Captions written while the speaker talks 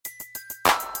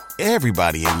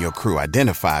Everybody in your crew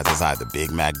identifies as either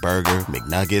Big Mac Burger,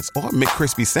 McNuggets, or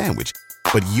McCrispy Sandwich.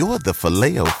 But you're the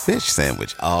Filet-O-Fish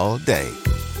Sandwich all day.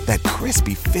 That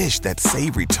crispy fish, that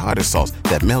savory tartar sauce,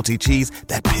 that melty cheese,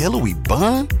 that pillowy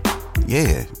bun.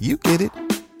 Yeah, you get it.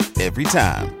 Every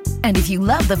time. And if you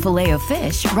love the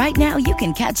Filet-O-Fish, right now you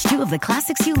can catch two of the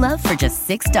classics you love for just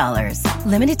 $6.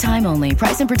 Limited time only.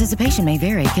 Price and participation may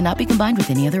vary. Cannot be combined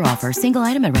with any other offer. Single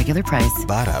item at regular price.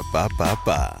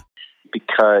 Ba-da-ba-ba-ba.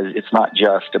 Because it's not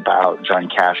just about Johnny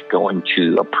Cash going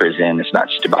to a prison. It's not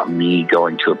just about me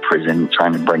going to a prison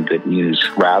trying to bring good news.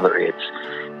 Rather, it's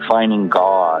finding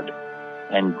God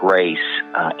and grace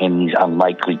in these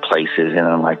unlikely places and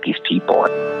unlike these people.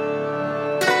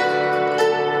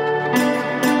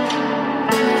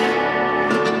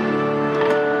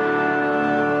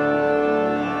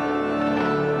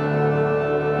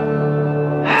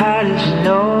 How did you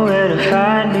know where to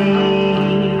find me?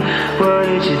 What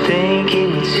did you think you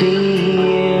would see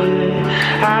here?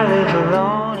 I live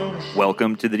alone in the...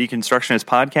 Welcome to the Deconstructionist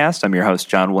Podcast. I'm your host,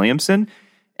 John Williamson.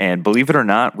 And believe it or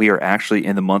not, we are actually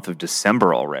in the month of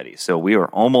December already. So we are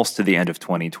almost to the end of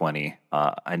 2020.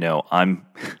 I know I'm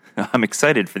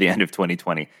excited for the end of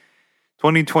 2020.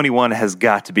 2021 has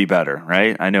got to be better,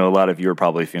 right? I know a lot of you are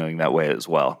probably feeling that way as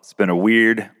well. It's been a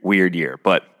weird year.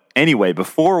 But anyway,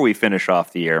 before we finish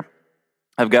off the year,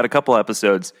 I've got a couple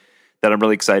episodes that I'm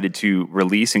really excited to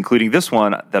release, including this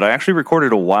one that I actually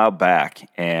recorded a while back,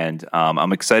 and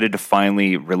I'm excited to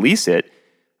finally release it.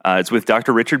 It's with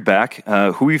Dr. Richard Beck,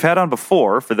 who we've had on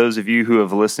before. For those of you who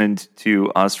have listened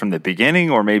to us from the beginning,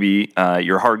 or maybe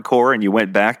you're hardcore and you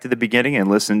went back to the beginning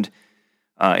and listened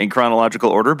in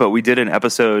chronological order, but we did an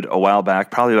episode a while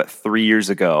back, probably about 3 years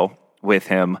ago, with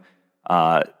him.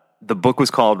 The book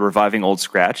was called Reviving Old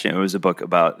Scratch, and it was a book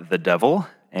about the devil,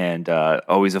 and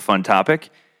always a fun topic.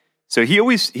 So he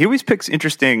always picks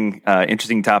interesting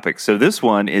topics. So this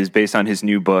one is based on his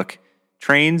new book,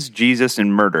 Trains, Jesus,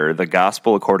 and Murder, The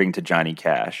Gospel According to Johnny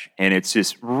Cash. And it's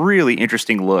this really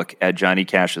interesting look at Johnny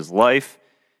Cash's life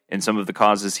and some of the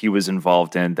causes he was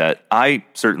involved in that I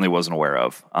certainly wasn't aware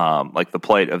of, like the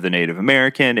plight of the Native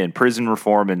American and prison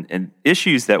reform and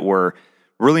issues that were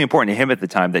really important to him at the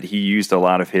time, that he used a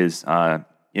lot of his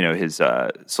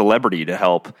celebrity to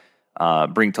help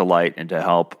bring to light and to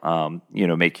help,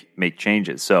 make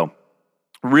changes. So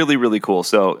really, really cool.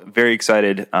 So very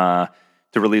excited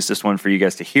to release this one for you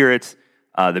guys to hear it.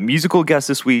 The musical guest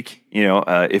this week,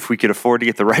 if we could afford to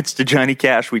get the rights to Johnny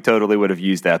Cash, we totally would have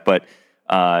used that. But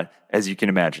as you can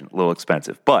imagine, a little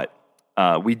expensive. But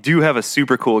we do have a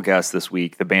super cool guest this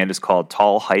week. The band is called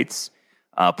Tall Heights.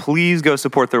 Please go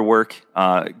support their work.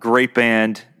 Great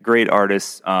band, great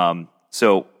artists.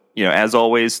 As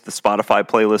always, the Spotify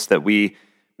playlist that we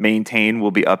maintain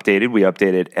will be updated. We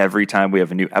update it every time we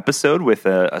have a new episode with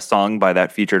a song by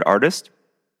that featured artist.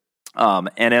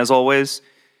 And as always,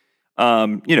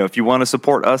 if you want to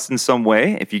support us in some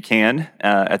way, if you can,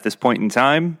 at this point in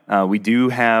time, we do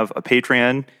have a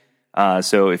Patreon.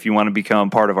 So if you want to become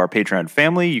part of our Patreon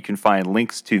family, you can find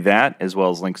links to that, as well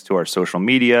as links to our social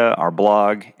media, our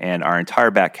blog, and our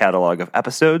entire back catalog of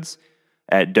episodes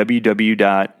at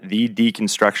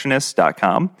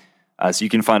www.thedeconstructionist.com. So you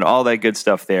can find all that good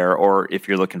stuff there. Or if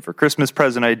you're looking for Christmas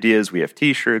present ideas, we have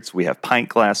t-shirts, we have pint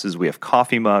glasses, we have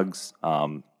coffee mugs.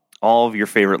 All of your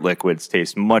favorite liquids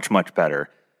taste much, much better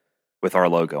with our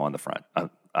logo on the front. I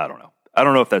don't know. I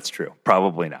don't know if that's true.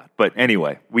 Probably not. But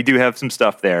anyway, we do have some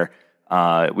stuff there.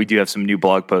 We do have some new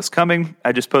blog posts coming.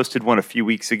 I just posted one a few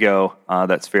weeks ago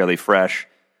that's fairly fresh.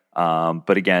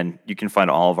 But again, you can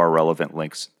find all of our relevant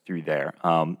links through there.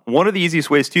 One of the easiest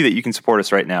ways, too, that you can support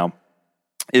us right now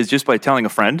is just by telling a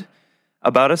friend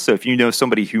about us. So if you know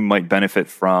somebody who might benefit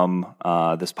from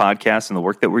this podcast and the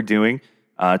work that we're doing,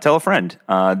 tell a friend.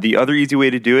 The other easy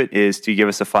way to do it is to give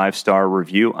us a 5-star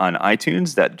review on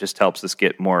iTunes. That just helps us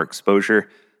get more exposure,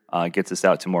 gets us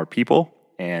out to more people,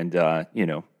 and,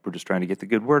 we're just trying to get the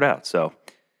good word out. So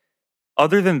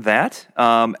other than that,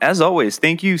 as always,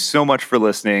 thank you so much for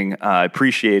listening. I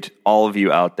appreciate all of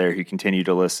you out there who continue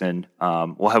to listen.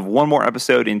 We'll have one more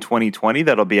episode in 2020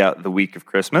 that'll be out the week of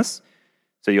Christmas.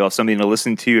 So you'll have something to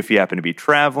listen to if you happen to be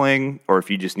traveling, or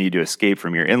if you just need to escape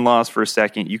from your in-laws for a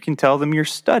second. You can tell them you're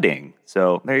studying.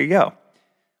 So there you go.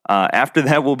 After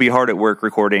that, we'll be hard at work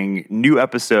recording new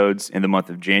episodes in the month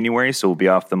of January. So we'll be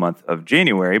off the month of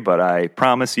January, but I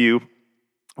promise you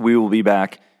we will be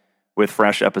back with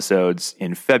fresh episodes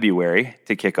in February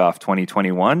to kick off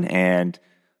 2021, and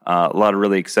a lot of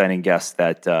really exciting guests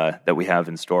that we have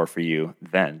in store for you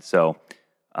then. So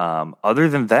other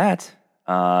than that,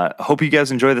 I hope you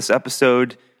guys enjoy this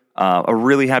episode. A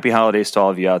really happy holidays to all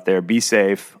of you out there. Be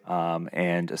safe,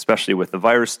 and especially with the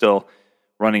virus still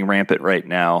running rampant right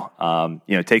now,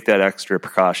 take that extra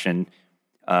precaution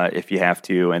if you have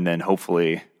to, and then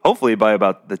hopefully by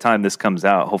about the time this comes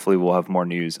out, hopefully we'll have more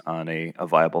news on a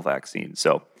viable vaccine.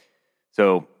 So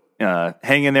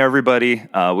hang in there, everybody.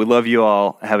 We love you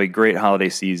all. Have a great holiday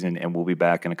season, and we'll be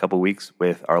back in a couple weeks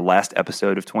with our last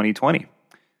episode of 2020.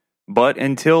 But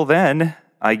until then,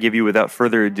 I give you, without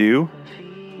further ado,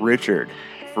 Richard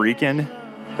freaking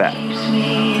Beck. Keeps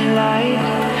me alive,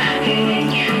 and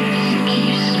truth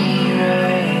keeps me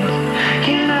right.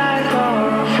 Can I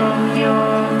borrow from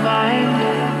your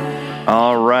mind?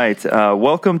 All right.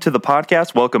 Welcome to the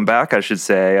podcast. Welcome back, I should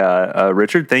say.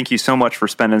 Richard, thank you so much for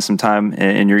spending some time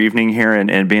in your evening here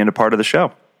and being a part of the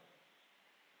show.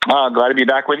 Glad to be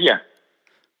back with you.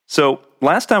 So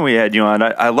last time we had you on,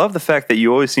 I love the fact that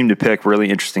you always seem to pick really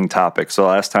interesting topics. So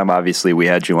last time, obviously, we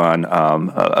had you on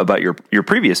about your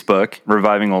previous book,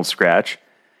 Reviving Old Scratch.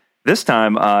 This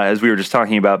time, as we were just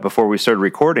talking about before we started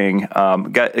recording,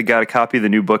 got a copy of the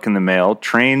new book in the mail,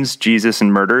 Trains, Jesus,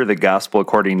 and Murder, The Gospel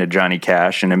According to Johnny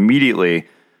Cash, and immediately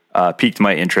piqued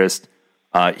my interest.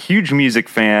 Huge music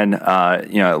fan,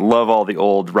 love all the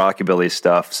old rockabilly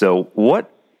stuff. So what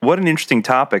an interesting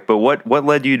topic, but what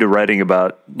led you to writing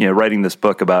this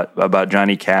book about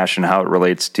Johnny Cash and how it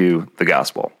relates to the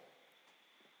gospel?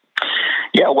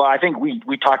 Yeah, well, I think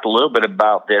we talked a little bit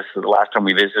about this the last time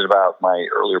we visited about my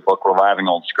earlier book, Reviving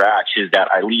Old Scratch, is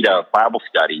that I lead a Bible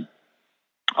study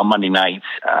on Monday nights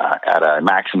at a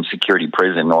maximum security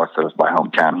prison north of my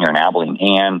hometown here in Abilene.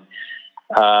 And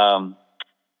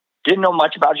didn't know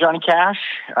much about Johnny Cash.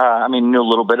 Knew a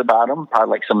little bit about him, probably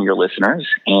like some of your listeners.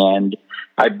 And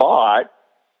I bought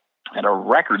at a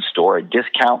record store a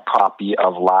discount copy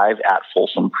of Live at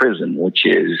Folsom Prison, which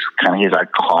is kind of his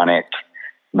iconic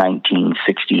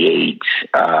 1968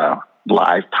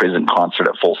 live prison concert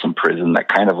at Folsom Prison that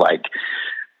kind of like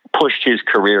pushed his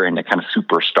career into kind of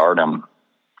superstardom.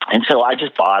 And so I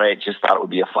just bought it, just thought it would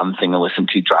be a fun thing to listen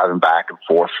to driving back and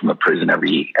forth from the prison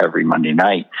every Monday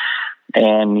night.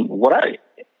 And what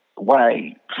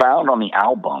I found on the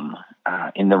album,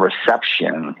 in the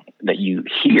reception that you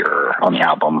hear on the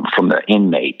album from the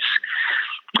inmates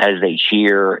as they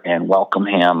cheer and welcome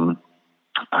him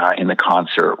in the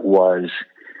concert, was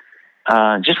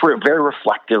very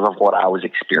reflective of what I was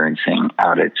experiencing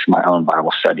out at my own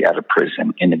Bible study out of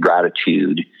prison, in the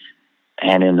gratitude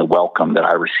and in the welcome that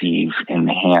I receive in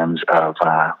the hands of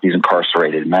these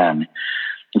incarcerated men.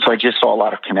 And so I just saw a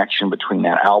lot of connection between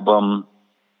that album,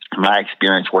 my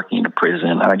experience working in a prison,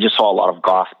 and I just saw a lot of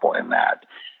gospel in that,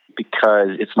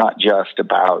 because it's not just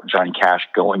about Johnny Cash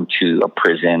going to a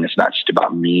prison. It's not just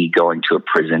about me going to a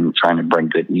prison trying to bring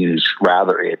good news.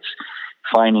 Rather, it's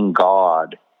finding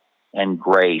God and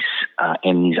grace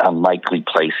in these unlikely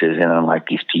places and unlike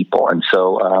these people. And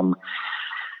so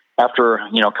after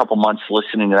a couple months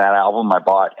listening to that album, I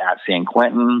bought At San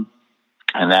Quentin,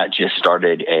 and that just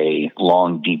started a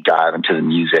long, deep dive into the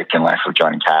music and life of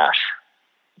Johnny Cash.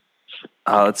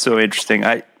 That's so interesting.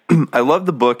 I love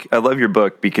the book. I love your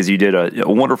book because you did a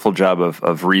wonderful job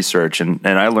of research, and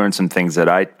I learned some things that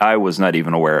I was not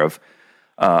even aware of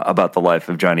about the life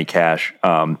of Johnny Cash.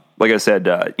 Like I said,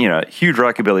 huge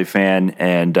rockabilly fan,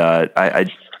 and I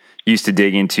used to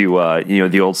dig into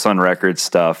the old Sun Records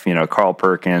stuff. Carl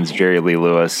Perkins, Jerry Lee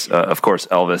Lewis, of course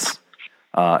Elvis,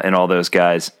 and all those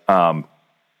guys.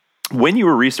 When you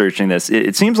were researching this,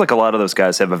 it seems like a lot of those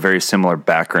guys have a very similar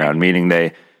background, meaning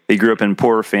they grew up in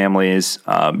poor families.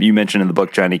 You mentioned in the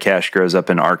book Johnny Cash grows up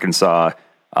in Arkansas.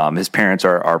 His parents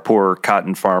are poor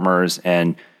cotton farmers,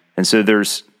 and so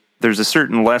there's a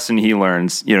certain lesson he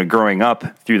learns, growing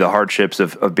up through the hardships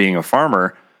of being a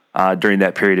farmer during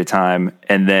that period of time,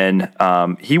 and then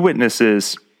he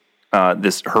witnesses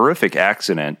this horrific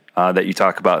accident that you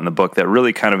talk about in the book that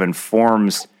really kind of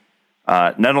informs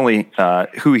not only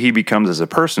who he becomes as a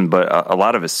person, but a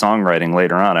lot of his songwriting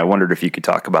later on. I wondered if you could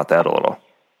talk about that a little.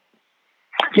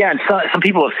 Yeah, and some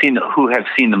people who have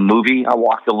seen the movie I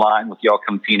Walk the Line with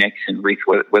Joaquin Phoenix, and Reese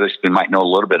Witherspoon might know a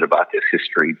little bit about this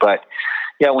history. But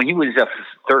yeah, when he was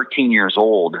 13 years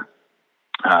old,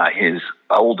 his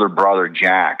older brother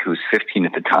Jack, who was 15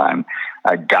 at the time,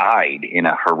 died in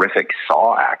a horrific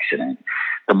saw accident.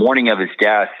 The morning of his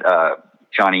death,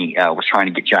 Johnny was trying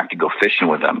to get Jack to go fishing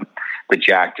with him, but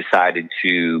Jack decided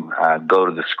to go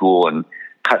to the school and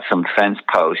cut some fence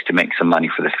posts to make some money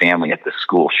for the family at the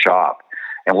school shop.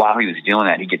 And while he was doing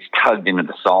that, he gets tugged into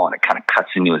the saw, and it kind of cuts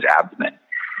into his abdomen.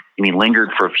 And he lingered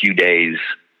for a few days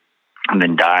and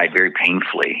then died very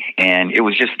painfully. And it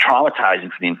was just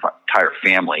traumatizing for the entire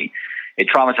family. it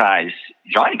traumatized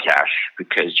Johnny Cash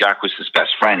because Jack was his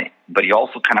best friend, but he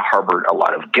also kind of harbored a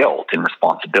lot of guilt and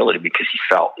responsibility because he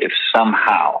felt if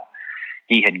somehow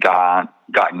he had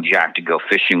gotten Jack to go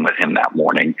fishing with him that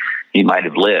morning, he might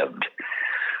have lived.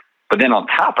 But then on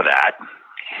top of that,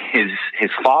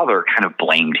 his father kind of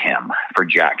blamed him for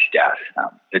Jack's death.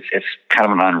 It's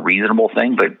kind of an unreasonable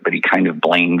thing, but he kind of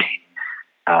blamed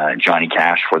Johnny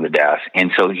Cash for the death.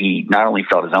 And so he not only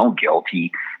felt his own guilt,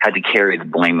 he had to carry the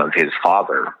blame of his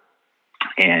father.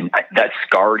 And that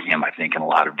scarred him, I think, in a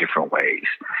lot of different ways.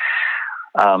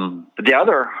 But the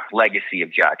other legacy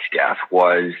of Jack's death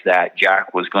was that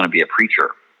Jack was going to be a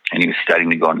preacher, and he was studying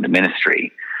to go into the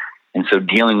ministry. And so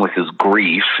dealing with his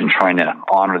grief and trying to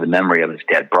honor the memory of his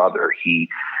dead brother, he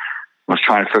was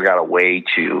trying to figure out a way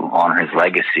to honor his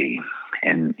legacy.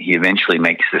 And he eventually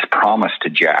makes this promise to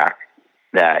Jack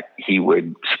that he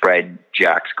would spread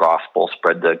Jack's gospel,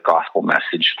 spread the gospel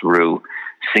message through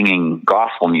singing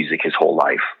gospel music his whole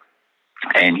life.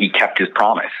 And he kept his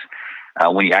promise.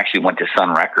 When he actually went to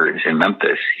Sun Records in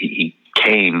Memphis, he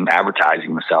came advertising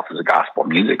himself as a gospel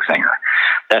music singer.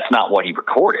 That's not what he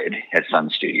recorded at Sun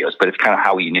Studios, but it's kind of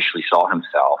how he initially saw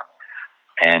himself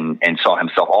and saw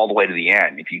himself all the way to the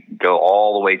end. If you go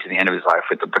all the way to the end of his life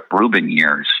with the Reuben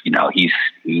years,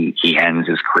 he ends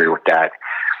his career with that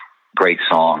great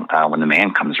song, When the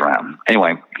Man Comes Around.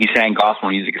 Anyway, he sang gospel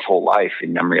music his whole life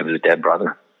in memory of his dead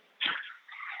brother.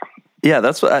 Yeah,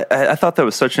 that's what I thought that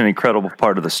was such an incredible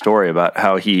part of the story about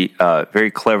how he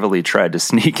very cleverly tried to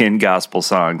sneak in gospel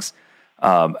songs.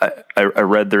 I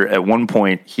read there at one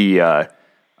point he goes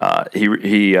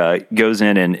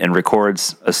in and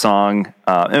records a song,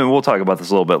 and we'll talk about this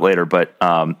a little bit later. But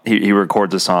he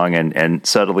records a song and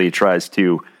subtly tries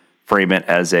to frame it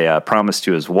as a promise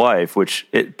to his wife, which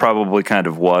it probably kind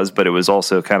of was, but it was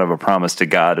also kind of a promise to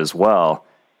God as well.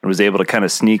 And was able to kind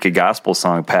of sneak a gospel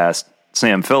song past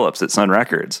Sam Phillips at Sun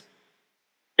Records.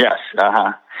 Yes.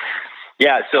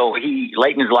 Yeah. So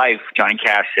late in his life, Johnny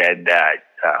Cash said that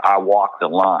I Walk the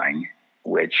Line,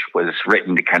 which was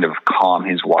written to kind of calm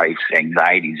his wife's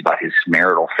anxieties about his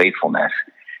marital faithfulness,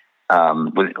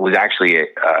 was actually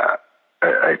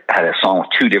had a song with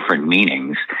two different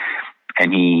meanings.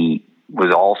 And he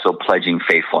was also pledging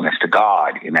faithfulness to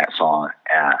God in that song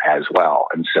as well.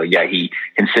 And so, yeah, he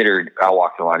considered I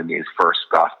Walk the Line to be his first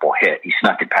gospel hit. He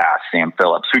snuck it past Sam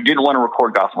Phillips, who didn't want to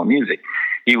record gospel music.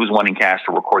 He was wanting Cash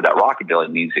to record that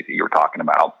rockabilly music that you were talking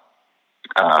about.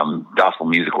 Gospel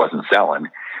music wasn't selling,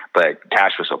 but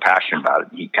Cash was so passionate about it,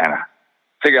 he kind of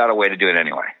figured out a way to do it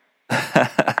anyway.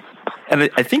 And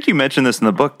I think you mentioned this in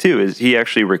the book, too, is he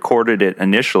actually recorded it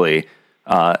initially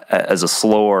as a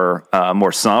slower,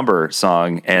 more somber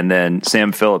song, and then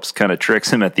Sam Phillips kind of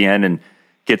tricks him at the end and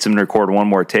gets him to record one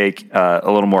more take, a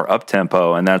little more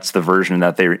up-tempo, and that's the version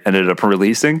that they ended up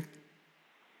releasing?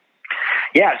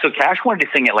 Yeah, so Cash wanted to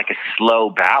sing it like a slow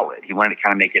ballad. He wanted to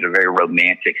kind of make it a very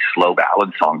romantic, slow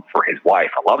ballad song for his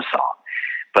wife, a love song.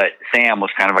 But Sam was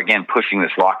kind of, again, pushing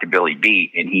this rockabilly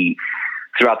beat, and he,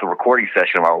 throughout the recording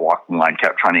session of Our Walking Line,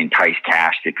 kept trying to entice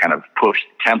Cash to kind of push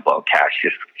the tempo. Cash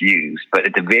just refused. But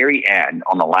at the very end,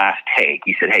 on the last take,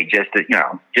 he said, hey, just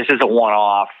as a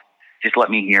one-off, just let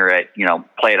me hear it,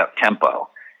 play it up tempo.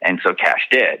 And so Cash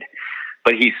did.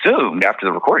 But he assumed after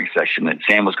the recording session that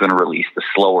Sam was going to release the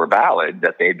slower ballad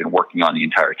that they had been working on the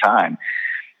entire time.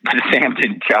 But Sam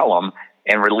didn't tell him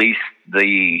and released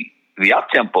the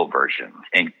up-tempo version.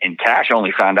 And Cash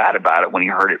only found out about it when he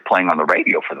heard it playing on the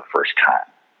radio for the first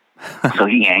time. So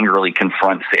he angrily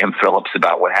confronts Sam Phillips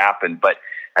about what happened. But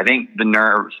I think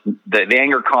the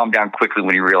anger calmed down quickly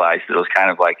when he realized that it was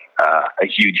kind of like a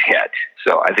huge hit.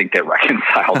 So I think they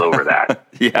reconciled over that.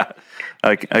 Yeah,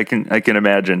 I can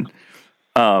imagine.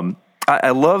 I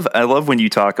love when you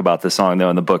talk about the song though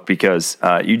in the book, because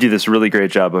you do this really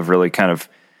great job of really kind of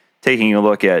taking a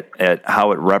look at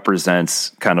how it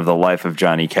represents kind of the life of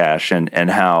Johnny Cash and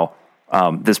how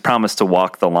this promise to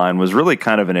walk the line was really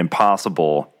kind of an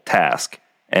impossible task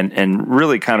and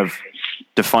really kind of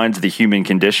defines the human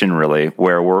condition, really,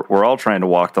 where we're all trying to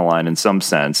walk the line in some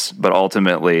sense, but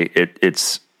ultimately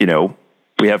it's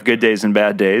we have good days and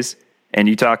bad days. And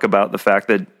you talk about the fact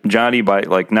that Johnny, by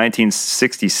like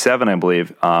 1967, I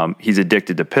believe, he's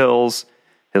addicted to pills.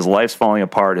 His life's falling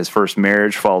apart. His first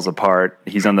marriage falls apart.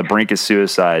 He's on the brink of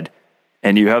suicide.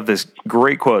 And you have this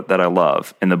great quote that I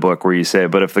love in the book where you say,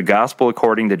 but if the gospel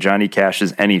according to Johnny Cash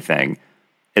is anything,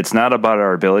 it's not about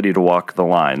our ability to walk the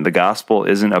line. The gospel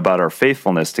isn't about our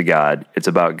faithfulness to God. It's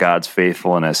about God's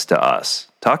faithfulness to us.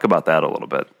 Talk about that a little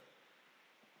bit.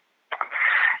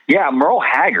 Yeah, Merle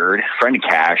Haggard, friend of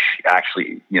Cash,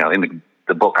 actually, in the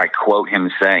the book, I quote him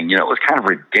saying, it was kind of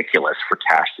ridiculous for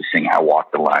Cash to sing "I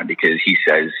Walk the Line," because he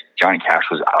says Johnny Cash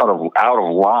was out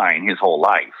of line his whole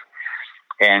life.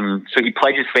 And so he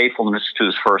pledges faithfulness to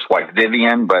his first wife,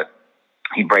 Vivian, but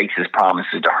he breaks his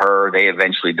promises to her. They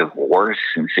eventually divorce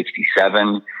in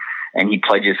 1967, and he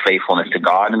pledges faithfulness to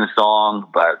God in the song.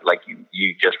 But like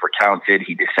you just recounted,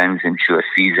 he descends into a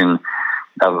season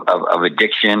of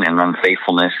addiction and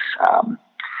unfaithfulness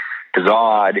to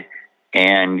God.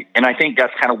 And I think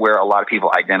that's kind of where a lot of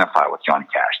people identify with Johnny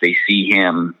Cash. They see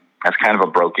him as kind of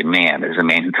a broken man, as a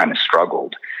man who kind of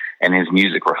struggled, and his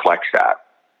music reflects that,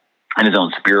 and his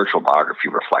own spiritual biography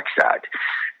reflects that.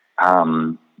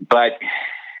 But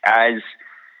as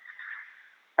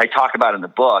I talk about in the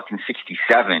book, in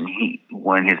 1967,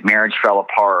 when his marriage fell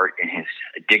apart and his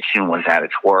addiction was at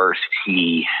its worst,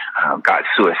 he got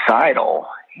suicidal,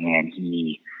 and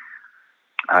he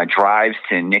drives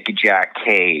to Nickajack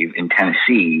Cave in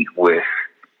Tennessee with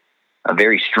a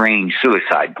very strange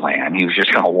suicide plan. He was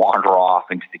just going to wander off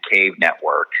into the cave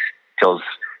networks till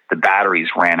the batteries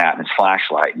ran out in his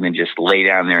flashlight, and then just lay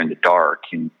down there in the dark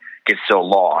and get so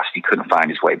lost he couldn't find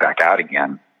his way back out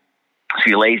again. So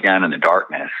he lays down in the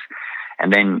darkness,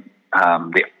 and then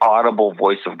the audible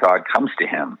voice of God comes to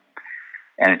him,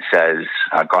 and it says,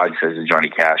 God says to Johnny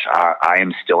Cash, I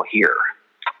am still here.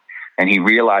 And he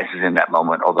realizes in that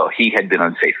moment, although he had been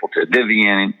unfaithful to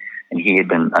Vivian, and he had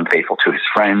been unfaithful to his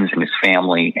friends and his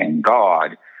family and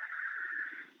God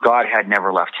had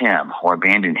never left him or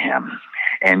abandoned him.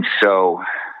 And so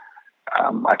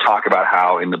I talk about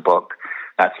how in the book,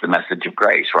 that's the message of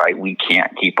grace, right? We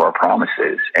can't keep our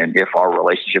promises. And if our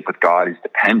relationship with God is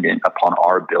dependent upon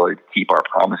our ability to keep our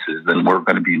promises, then we're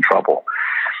going to be in trouble.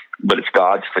 But it's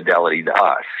God's fidelity to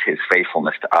us, his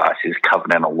faithfulness to us, his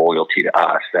covenantal loyalty to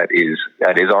us. That is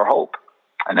our hope.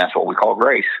 And that's what we call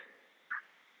grace.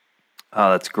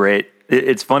 Oh, that's great.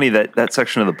 It's funny that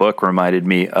section of the book reminded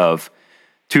me of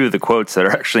two of the quotes that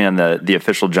are actually on the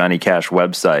official Johnny Cash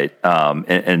website,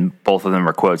 and both of them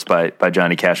are quotes by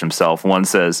Johnny Cash himself. One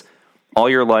says, "All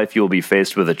your life you will be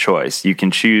faced with a choice. You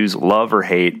can choose love or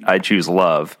hate. I choose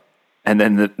love." And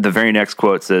then the very next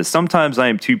quote says, "Sometimes I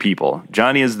am two people.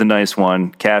 Johnny is the nice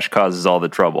one. Cash causes all the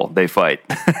trouble. They fight."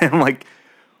 I'm like,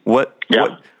 what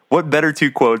better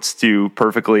two quotes to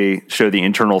perfectly show the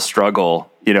internal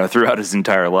struggle, throughout his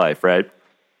entire life, right?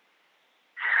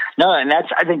 No, and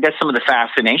I think that's some of the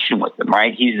fascination with him,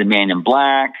 right? He's the man in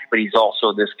black, but he's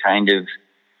also this kind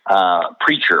of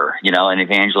preacher, an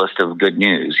evangelist of good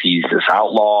news. He's this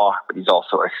outlaw, but he's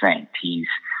also a saint. He's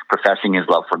professing his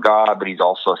love for God, but he's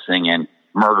also singing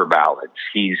murder ballads.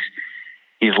 He's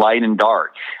light and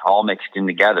dark, all mixed in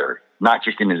together, not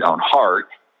just in his own heart,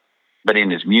 but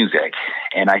in his music.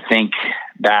 And I think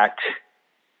that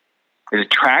is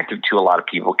attractive to a lot of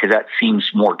people because that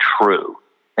seems more true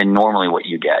than normally what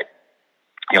you get.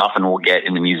 You often will get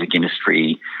in the music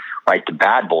industry, right, the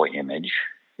bad boy image,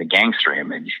 the gangster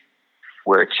image,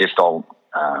 where it's just all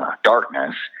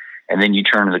darkness. And then you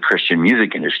turn to the Christian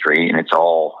music industry and it's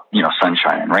all,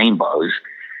 sunshine and rainbows.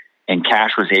 And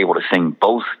Cash was able to sing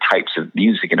both types of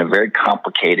music in a very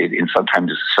complicated and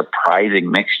sometimes surprising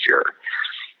mixture.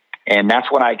 And that's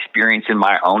what I experience in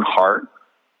my own heart,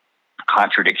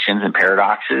 contradictions and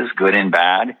paradoxes, good and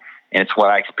bad. And it's what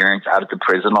I experience out at the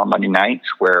prison on Monday nights,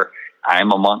 where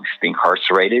I'm amongst the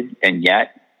incarcerated, and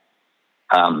yet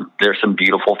there's some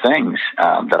beautiful things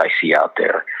that I see out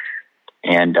there.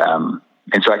 And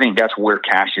so I think that's where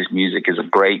Cash's music is a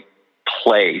great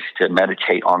place to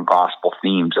meditate on gospel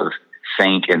themes of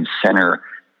saint and sinner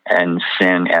and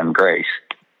sin and grace.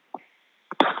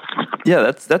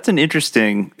 Yeah, that's an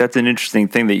interesting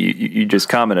thing that you just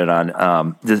commented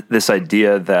on. This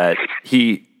idea that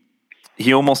he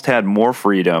almost had more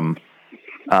freedom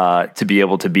to be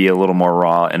able to be a little more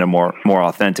raw and a more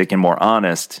authentic and more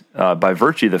honest by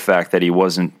virtue of the fact that he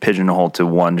wasn't pigeonholed to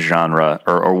one genre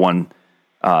or one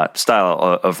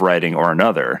style of writing or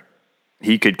another.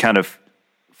 He could kind of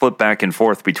flip back and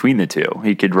forth between the two.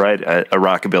 He could write a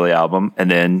rockabilly album and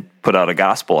then put out a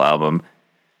gospel album.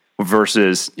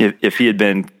 Versus if he had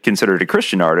been considered a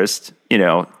Christian artist,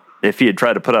 if he had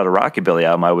tried to put out a rockabilly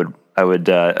album, I would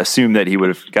assume that he would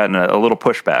have gotten a little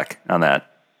pushback on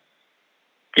that.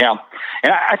 Yeah,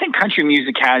 and I think country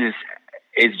music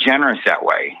is generous that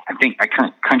way. I think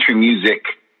country music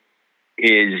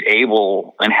is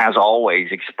able and has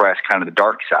always expressed kind of the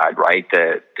dark side, right?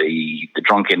 The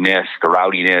drunkenness, the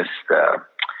rowdiness,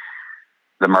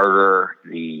 the murder,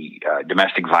 the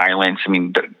domestic violence. I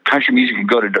mean, country music can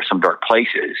go to some dark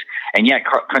places, and yet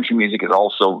country music is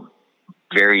also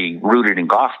very rooted in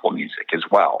gospel music as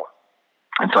well.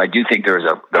 And so I do think there's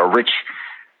a rich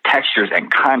textures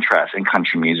and contrasts in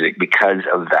country music because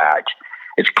of that.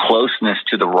 Its closeness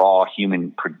to the raw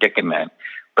human predicament,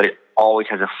 but it always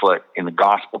has a foot in the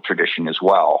gospel tradition as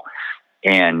well.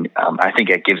 And I think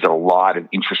it gives it a lot of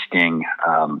interesting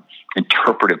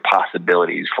interpretive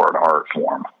possibilities for an art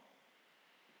form.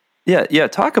 Yeah.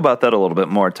 Talk about that a little bit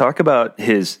more. Talk about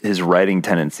his writing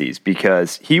tendencies,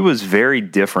 because he was very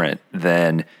different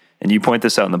than, and you point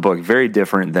this out in the book, very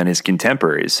different than his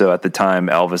contemporaries. So at the time,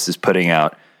 Elvis is putting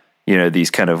out, these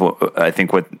kind of, I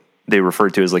think what they refer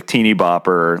to as like teeny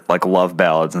bopper, like love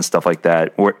ballads and stuff like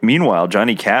that. Meanwhile,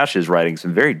 Johnny Cash is writing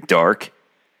some very dark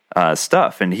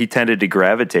stuff, and he tended to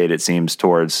gravitate, it seems,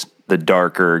 towards the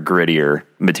darker, grittier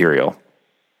material.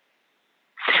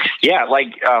 Yeah, like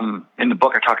in the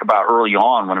book I talk about early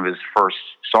on, one of his first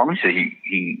songs that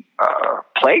he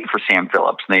played for Sam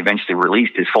Phillips, and they eventually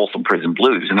released his Folsom Prison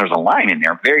Blues. And there's a line in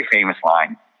there, a very famous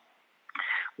line,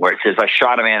 where it says, "I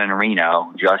shot a man in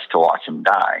Reno just to watch him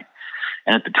die."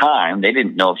 And at the time, they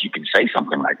didn't know if you could say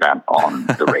something like that on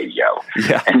the radio.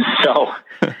 Yeah. And so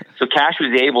Cash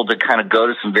was able to kind of go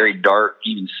to some very dark,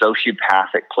 even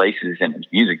sociopathic places in his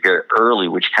music very early,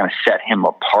 which kind of set him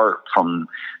apart from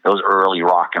those early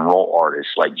rock and roll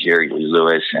artists like Jerry Lee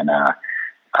Lewis and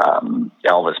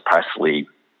Elvis Presley.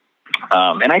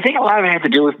 And I think a lot of it had to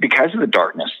do with because of the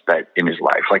darkness that in his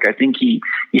life. Like, I think he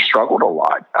struggled a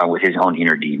lot with his own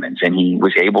inner demons, and he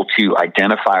was able to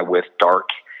identify with dark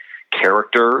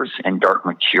characters and dark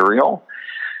material.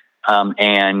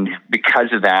 And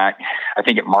because of that, I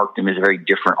think it marked him as a very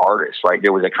different artist, right?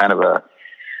 There was a kind of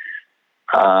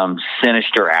a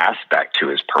sinister aspect to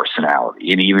his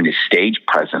personality, and even his stage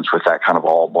presence with that kind of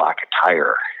all black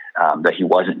attire, that he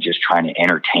wasn't just trying to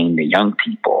entertain the young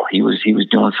people. He was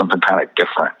doing something kind of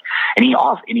different. And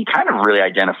he kind of really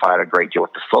identified a great deal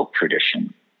with the folk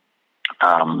tradition.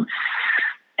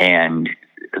 And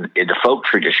the folk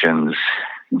traditions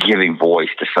giving voice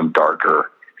to some darker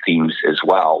themes as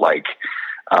well. Like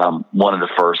one of the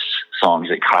first songs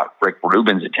that caught Rick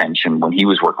Rubin's attention when he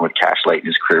was working with Cash late in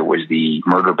his career was the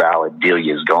murder ballad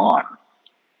 "Delia's Gone."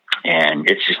 And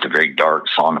it's just a very dark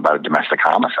song about a domestic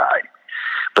homicide.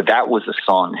 But that was a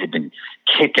song that had been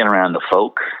kicking around the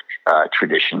folk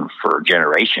tradition for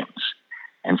generations.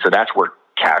 And so that's where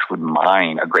Cash would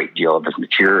mine a great deal of his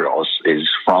materials, is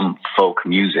from folk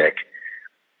music,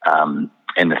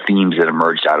 and the themes that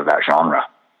emerged out of that genre.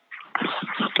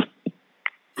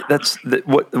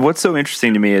 What's so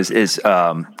interesting to me is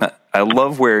I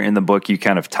love where in the book you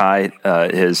kind of tie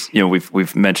his,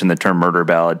 we've mentioned the term murder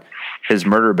ballad, his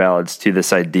murder ballads to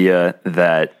this idea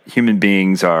that human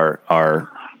beings are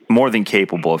more than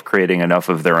capable of creating enough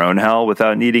of their own hell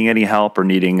without needing any help or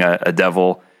needing a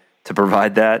devil to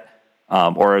provide that.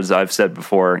 Or as I've said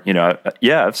before,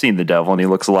 I've seen the devil and he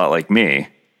looks a lot like me.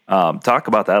 Talk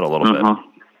about that a little bit.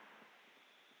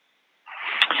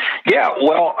 Yeah,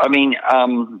 well, I mean,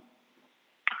 I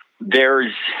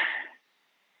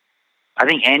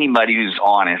think anybody who's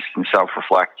honest and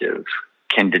self-reflective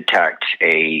can detect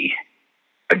a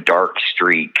dark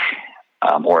streak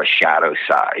or a shadow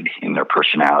side in their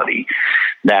personality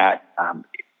that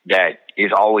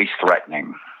is always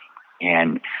threatening.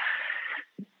 And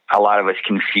a lot of us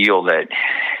can feel that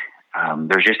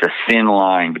there's just a thin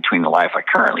line between the life I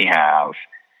currently have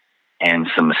and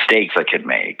some mistakes I could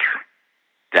make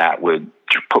that would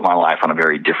put my life on a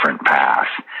very different path.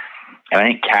 And I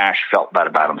think Cash felt that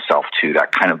about himself too,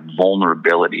 that kind of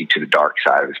vulnerability to the dark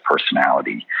side of his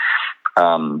personality.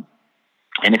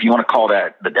 And if you want to call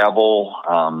that the devil,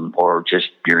 or just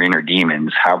your inner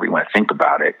demons, however you want to think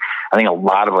about it, I think a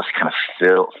lot of us kind of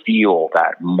feel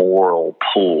that moral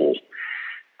pull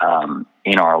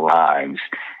in our lives.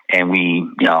 And we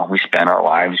spend our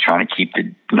lives trying to keep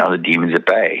the demons at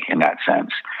bay in that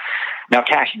sense. Now,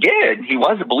 Cash he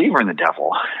was a believer in the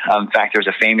devil. In fact, there's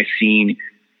a famous scene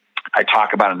I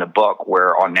talk about in the book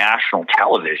where on national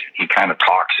television, he kind of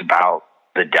talks about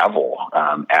the devil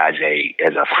as a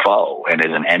foe and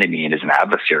as an enemy and as an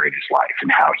adversary in his life, and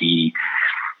how he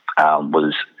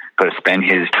was going to spend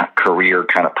his career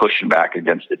kind of pushing back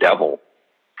against the devil.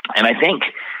 And I think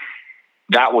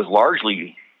that was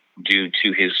largely due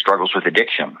to his struggles with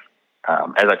addiction.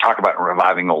 As I talk about in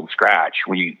Reviving Old Scratch,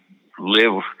 when you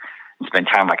live and spend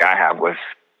time like I have with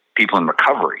people in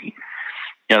recovery,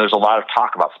 there's a lot of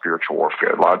talk about spiritual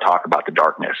warfare, a lot of talk about the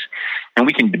darkness. And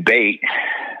we can debate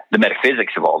the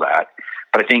metaphysics of all that.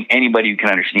 But I think anybody who can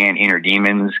understand inner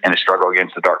demons and a struggle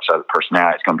against the dark side of the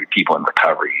personality is going to be people in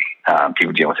recovery,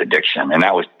 people dealing with addiction. And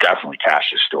that was definitely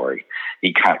Cash's story.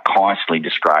 He kind of constantly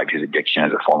described his addiction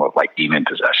as a form of like demon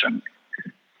possession.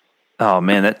 Oh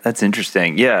man, that's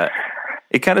interesting. Yeah.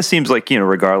 it kind of seems like,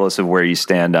 regardless of where you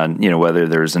stand on, whether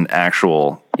there's an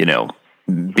actual,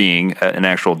 being, an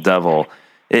actual devil,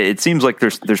 it seems like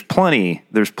there's plenty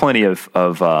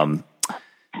of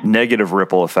negative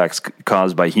ripple effects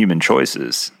caused by human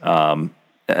choices.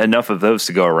 Enough of those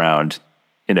to go around,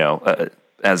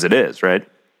 as it is, right?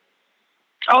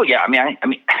 Oh yeah. I mean,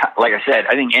 like I said,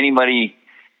 I think anybody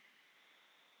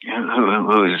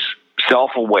who's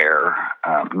self-aware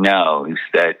knows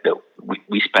that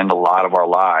we spend a lot of our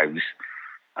lives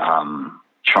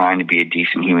trying to be a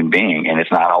decent human being, and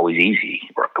it's not always easy.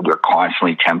 We're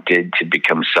constantly tempted to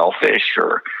become selfish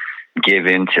or give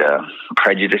in to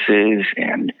prejudices,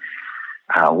 and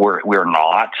we're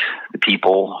not the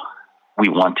people we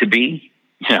want to be.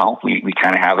 We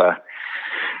kind of have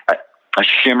a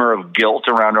shimmer of guilt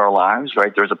around our lives,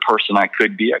 right? There's a person I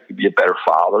could be. I could be a better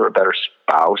father, a better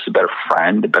spouse, a better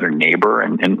friend, a better neighbor.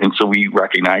 And so we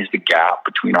recognize the gap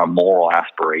between our moral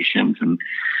aspirations and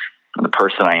the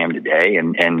person I am today.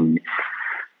 And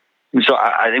so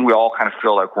I think we all kind of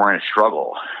feel like we're in a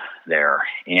struggle there.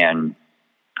 And,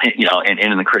 and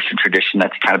in the Christian tradition,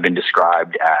 that's kind of been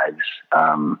described as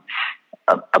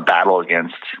a battle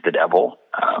against the devil.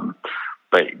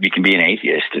 But you can be an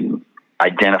atheist and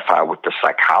identify with the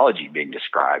psychology being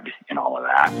described in all of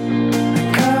that.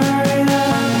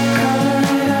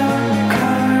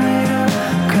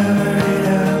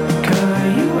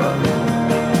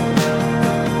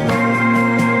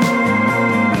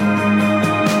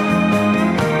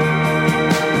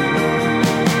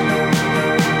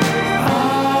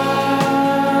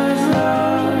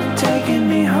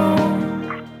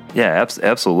 Yeah,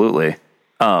 absolutely.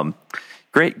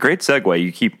 Great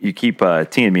segue. You keep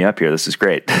teeing me up here. This is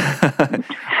great.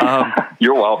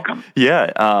 You're welcome.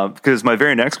 Yeah, because my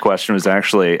very next question was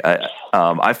actually,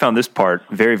 I found this part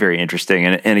very, very interesting.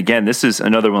 And again, this is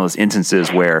another one of those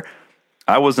instances where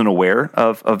I wasn't aware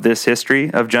of this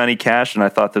history of Johnny Cash, and I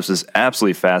thought this was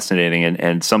absolutely fascinating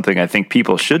and something I think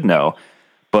people should know.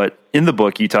 But in the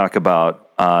book, you talk about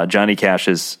Johnny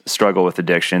Cash's struggle with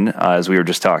addiction, as we were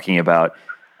just talking about,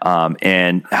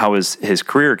 and how his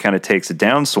career kind of takes a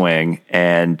downswing.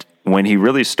 And when he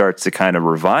really starts to kind of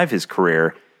revive his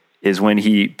career is when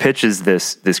he pitches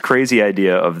this crazy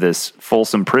idea of this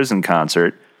Folsom Prison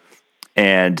concert.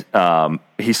 And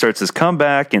he starts his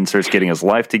comeback and starts getting his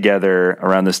life together.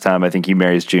 Around this time, I think he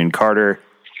marries June Carter,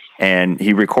 and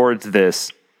he records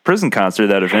this prison concert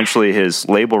that eventually his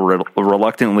label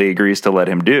reluctantly agrees to let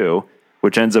him do,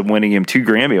 which ends up winning him 2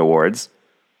 Grammy Awards.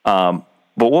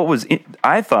 But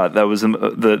I thought that was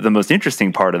the most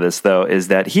interesting part of this, though, is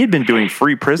that he had been doing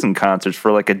free prison concerts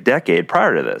for like a decade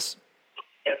prior to this.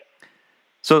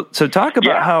 So talk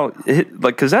about how,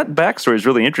 because that backstory is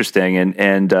really interesting,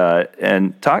 and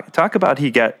talk about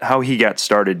how he got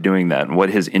started doing that and what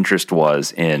his interest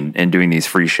was in doing these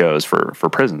free shows for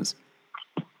prisons.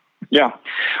 Yeah,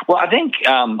 well, I think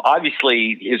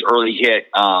obviously his early hit,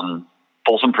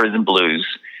 Folsom Prison Blues,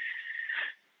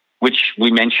 which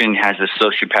we mentioned has a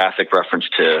sociopathic reference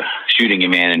to shooting a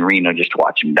man in Reno just to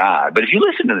watch him die. But if you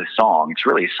listen to the song, it's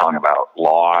really a song about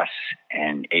loss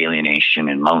and alienation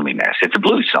and loneliness. It's a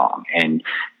blues song. And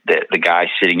the guy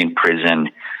sitting in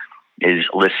prison is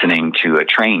listening to a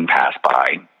train pass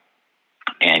by,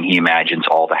 and he imagines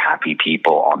all the happy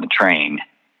people on the train,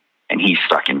 and he's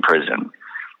stuck in prison.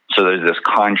 So there's this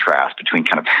contrast between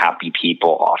kind of happy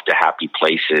people off to happy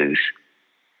places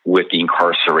with the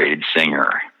incarcerated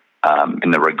singer,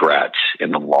 and the regrets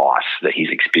and the loss that he's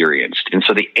experienced. And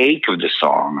so the ache of the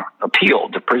song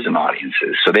appealed to prison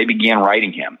audiences. So they began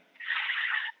writing him.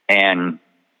 And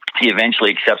he eventually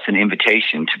accepts an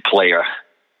invitation to play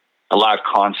a live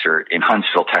concert in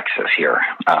Huntsville, Texas here.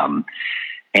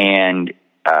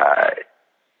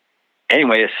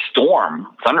 Anyway, a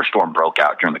thunderstorm broke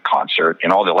out during the concert,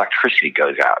 and all the electricity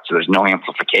goes out. So there's no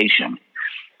amplification.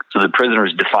 So the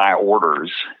prisoners defy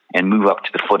orders and move up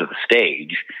to the foot of the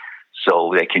stage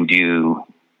so they can do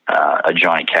a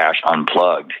Johnny Cash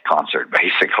unplugged concert,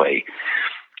 basically.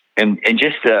 And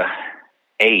just the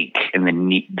ache and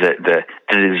the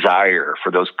desire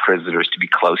for those prisoners to be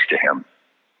close to him,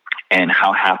 and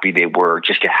how happy they were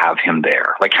just to have him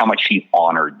there, like how much he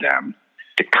honored them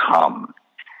to come,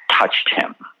 touched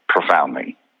him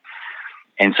profoundly.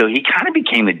 And so he kind of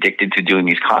became addicted to doing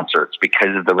these concerts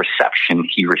because of the reception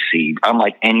he received,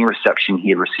 unlike any reception he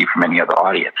had received from any other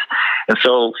audience. And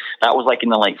so that was like in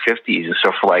the late 50s. And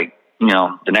so for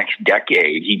the next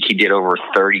decade, he did over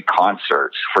 30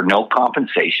 concerts for no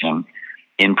compensation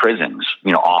in prisons,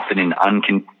 often in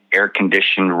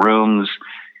air-conditioned rooms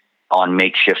on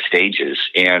makeshift stages.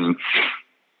 And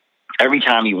every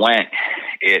time he went,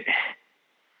 it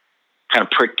kind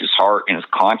of pricked his heart and his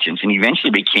conscience, and he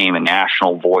eventually became a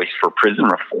national voice for prison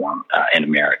reform in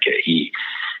America. He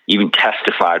even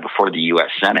testified before the U.S.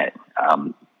 Senate,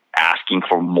 asking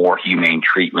for more humane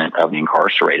treatment of the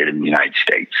incarcerated in the United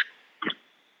States.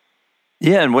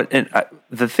 Yeah,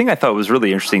 the thing I thought was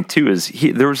really interesting too is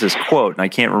there was this quote, and I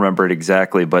can't remember it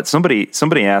exactly, but somebody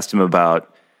asked him about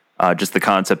just the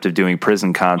concept of doing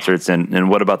prison concerts and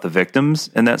what about the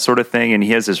victims and that sort of thing, and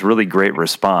he has this really great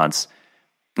response.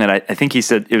 And I think he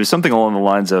said it was something along the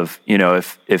lines of,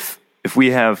 if we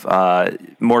have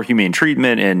more humane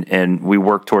treatment and we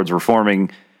work towards reforming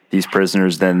these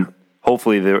prisoners, then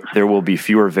hopefully there will be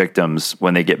fewer victims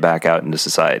when they get back out into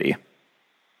society.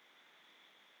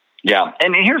 Yeah,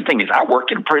 and here's the thing: is I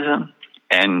work in a prison,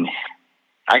 and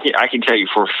I can tell you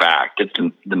for a fact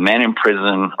that the men in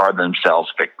prison are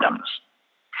themselves victims.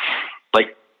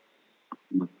 Like,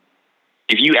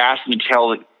 if you ask them to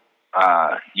tell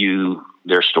you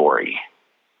their story,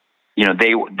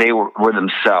 they were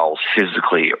themselves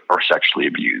physically or sexually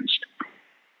abused,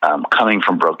 coming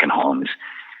from broken homes.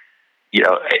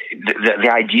 The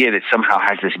idea that somehow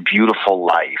has this beautiful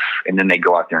life, and then they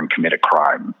go out there and commit a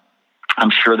crime. I'm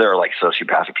sure there are like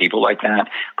sociopathic people like that,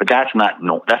 but that's not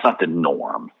the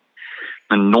norm.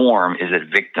 The norm is that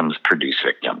victims produce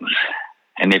victims,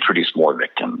 and they produce more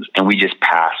victims, and we just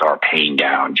pass our pain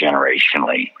down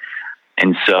generationally.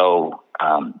 And so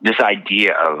this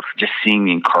idea of just seeing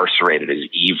the incarcerated as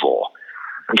evil,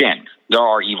 again, there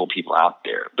are evil people out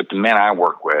there, but the men I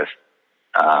work with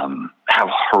have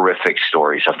horrific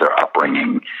stories of their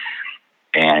upbringing,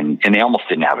 and they almost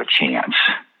didn't have a chance.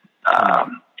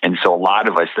 And so a lot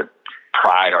of us that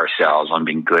pride ourselves on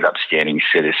being good, upstanding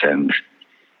citizens,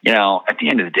 at the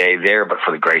end of the day, there, but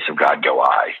for the grace of God go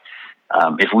I.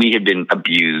 If we had been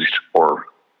abused or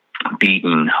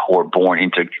beaten or born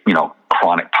into,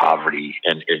 chronic poverty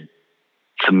and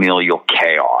familial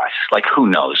chaos, like who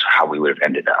knows how we would have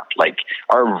ended up. Like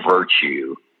our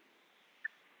virtue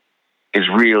is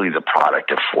really the product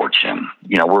of fortune.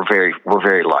 We're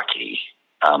very lucky.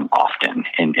 Often.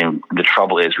 And the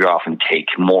trouble is we often take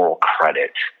moral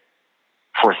credit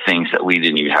for things that we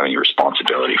didn't even have any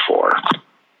responsibility for.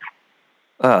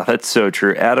 That's so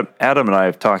true. Adam and I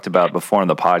have talked about before on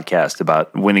the podcast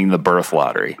about winning the birth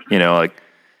lottery.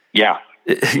 Yeah.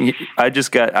 I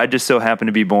just so happened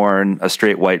to be born a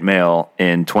straight white male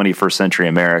in 21st century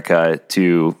America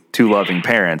to two loving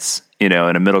parents, in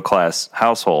a middle class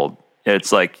household.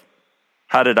 It's like,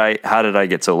 how did I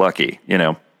get so lucky,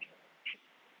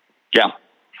 Yeah.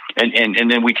 And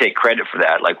then we take credit for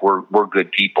that. Like we're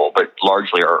good people, but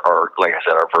largely our like I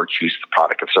said, our virtue is the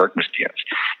product of circumstance.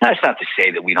 Now, that's not to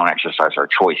say that we don't exercise our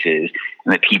choices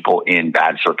and that people in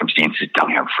bad circumstances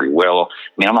don't have free will.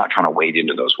 I mean, I'm not trying to wade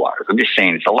into those waters. I'm just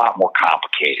saying it's a lot more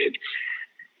complicated.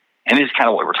 And this is kind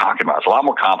of what we're talking about. It's a lot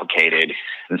more complicated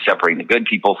than separating the good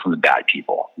people from the bad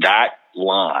people. That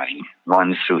line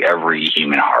runs through every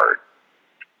human heart.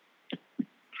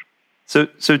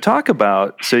 So talk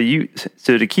about, so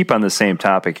to keep on the same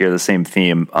topic here, the same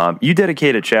theme, you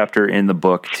dedicate a chapter in the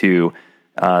book to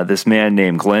this man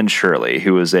named Glenn Shirley,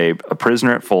 who was a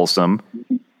prisoner at Folsom,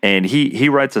 and he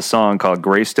writes a song called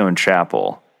Greystone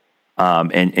Chapel,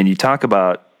 and you talk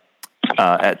about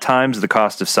at times the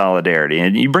cost of solidarity,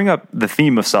 and you bring up the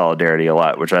theme of solidarity a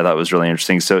lot, which I thought was really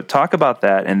interesting. So talk about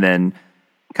that, and then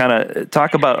kind of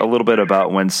talk about a little bit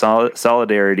about when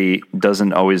solidarity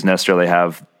doesn't always necessarily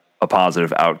have a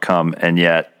positive outcome, and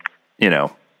yet, the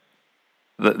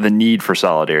need for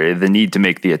solidarity, the need to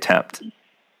make the attempt.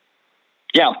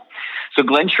 Yeah. So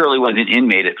Glenn Shirley was an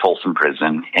inmate at Folsom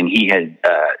Prison, and he had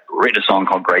written a song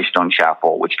called Greystone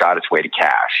Chapel, which got its way to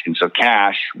Cash. And so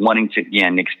Cash, wanting to,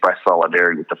 again, express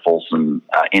solidarity with the Folsom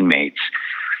inmates,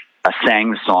 sang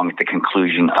the song at the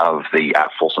conclusion of the At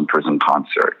Folsom Prison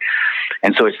concert.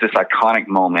 And so it's this iconic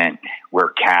moment where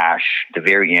Cash, at the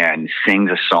very end, sings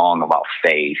a song about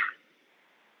faith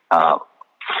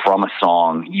from a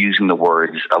song using the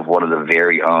words of one of the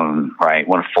very own, right,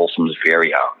 one of Folsom's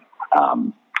very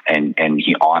own. And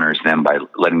he honors them by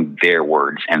letting their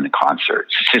words end the concert.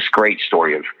 It's this great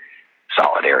story of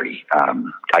solidarity,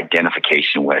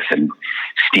 identification with and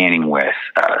standing with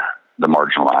the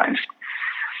marginalized.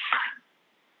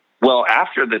 Well,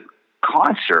 after the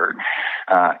concert,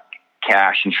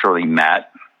 Cash and Shirley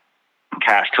met.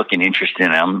 Cash took an interest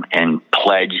in him and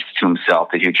pledged to himself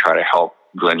that he would try to help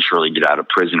Glenn Shirley get out of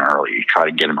prison early, try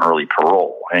to get him early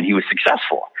parole. And he was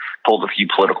successful. Pulled a few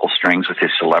political strings with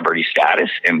his celebrity status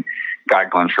and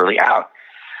got Glenn Shirley out.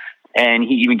 And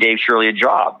he even gave Shirley a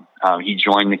job. He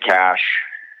joined the Cash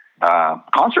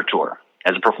concert tour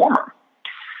as a performer.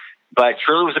 But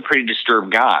Shirley was a pretty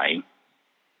disturbed guy.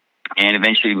 and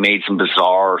eventually made some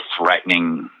bizarre,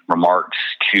 threatening remarks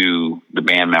to the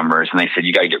band members. And they said,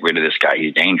 "You got to get rid of this guy.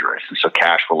 He's dangerous." And so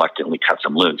Cash reluctantly cuts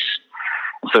him loose.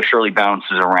 And so Shirley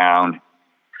bounces around,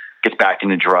 gets back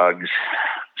into drugs,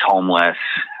 is homeless,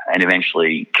 and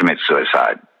eventually commits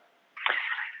suicide.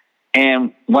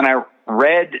 And when I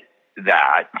read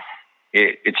that,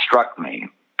 it struck me,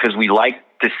 because we like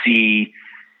to see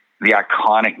the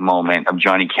iconic moment of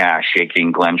Johnny Cash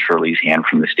shaking Glenn Shirley's hand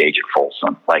from the stage at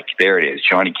Folsom. Like, there it is,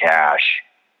 Johnny Cash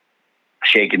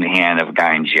shaking the hand of a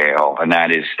guy in jail, and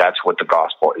that's what the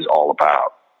gospel is all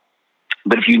about.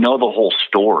 But if you know the whole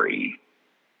story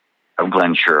of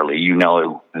Glenn Shirley, you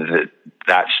know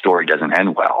that story doesn't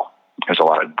end well. There's a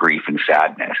lot of grief and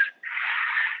sadness.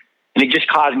 And it just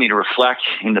caused me to reflect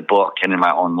in the book and in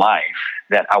my own life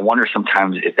that I wonder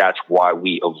sometimes if that's why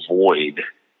we avoid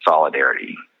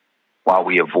solidarity, why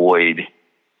we avoid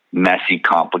messy,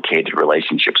 complicated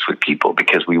relationships with people,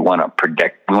 because we want to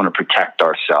protect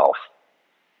ourselves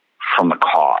from the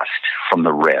cost, from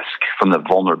the risk, from the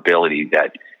vulnerability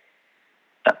that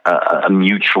a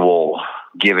mutual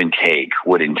give and take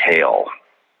would entail.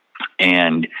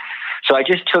 And so I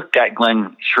just took that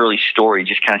Glenn Shirley story,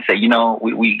 just kind of say,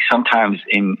 we sometimes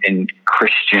in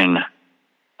Christian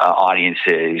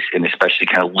audiences, and especially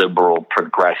kind of liberal,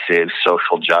 progressive,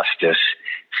 social justice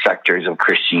sectors of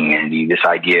Christianity, this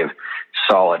idea of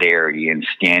solidarity and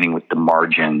standing with the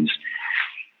margins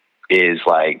is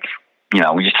like,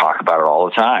 we just talk about it all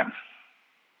the time.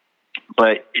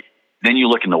 But then you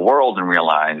look in the world and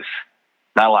realize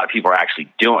not a lot of people are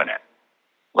actually doing it.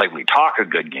 Like, we talk a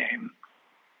good game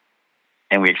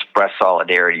and we express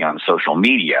solidarity on social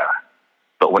media,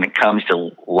 but when it comes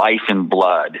to life and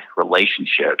blood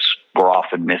relationships, we're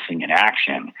often missing in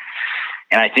action.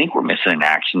 And I think we're missing in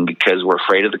action because we're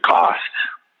afraid of the cost,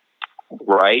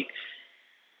 right?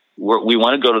 We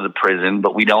want to go to the prison,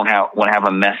 but we don't want to have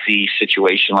a messy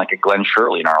situation like a Glenn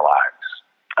Shirley in our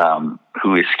lives,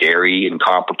 who is scary and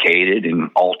complicated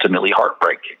and ultimately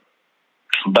heartbreaking.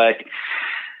 But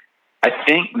I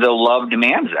think the love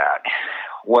demands that.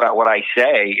 What I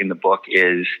say in the book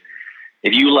is,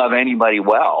 if you love anybody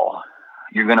well,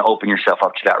 you're going to open yourself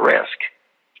up to that risk,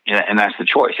 and that's the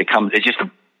choice.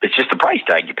 It's just a price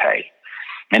tag you pay.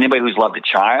 Anybody who's loved a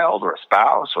child or a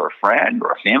spouse or a friend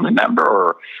or a family member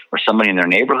or somebody in their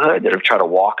neighborhood that have tried to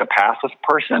walk a path with a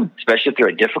person, especially if they're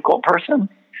a difficult person,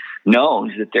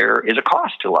 knows that there is a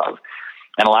cost to love,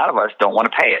 and a lot of us don't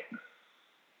want to pay it.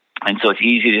 And so it's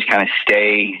easy to just kind of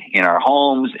stay in our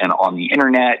homes and on the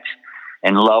internet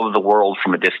and love the world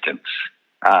from a distance.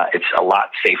 It's a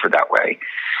lot safer that way.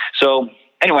 So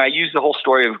anyway, I use the whole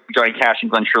story of Johnny Cash and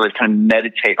Glenn Shirley to kind of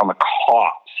meditate on the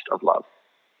cost of love.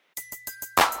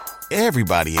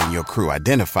 Everybody in your crew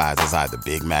identifies as either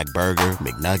Big Mac Burger,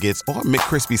 McNuggets, or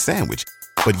McCrispy Sandwich.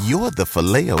 But you're the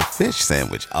Filet-O-Fish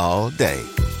Sandwich all day.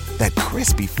 That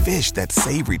crispy fish, that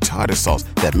savory tartar sauce,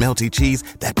 that melty cheese,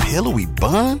 that pillowy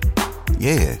bun.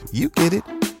 Yeah, you get it.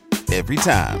 Every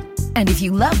time. And if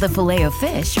you love the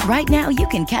Filet-O-Fish, right now you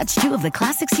can catch two of the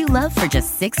classics you love for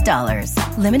just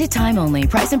 $6. Limited time only.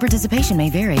 Price and participation may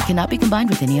vary. Cannot be combined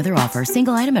with any other offer.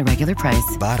 Single item at regular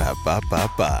price.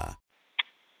 Ba-da-ba-ba-ba.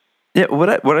 Yeah,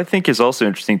 what I think is also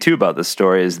interesting too about this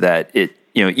story is that it,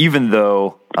 even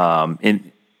though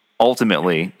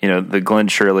ultimately, the Glenn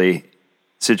Shirley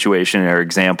situation or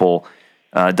example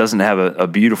doesn't have a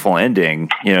beautiful ending,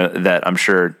 that I'm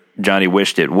sure Johnny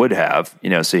wished it would have,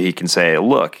 so he can say,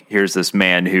 look, here's this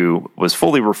man who was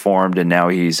fully reformed and now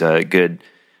he's a good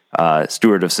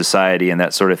steward of society and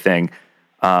that sort of thing.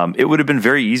 It would have been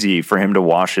very easy for him to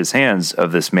wash his hands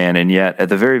of this man, and yet at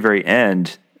the very, very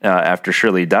end, after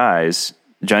Shirley dies,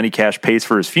 Johnny Cash pays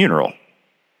for his funeral.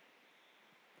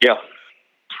 Yeah.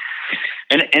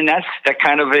 And that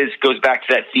kind of goes back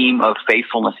to that theme of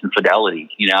faithfulness and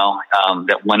fidelity,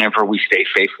 that whenever we stay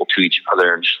faithful to each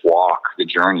other and just walk the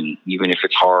journey, even if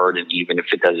it's hard and even if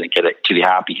it doesn't get it to the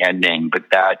happy ending, but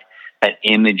that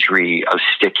imagery of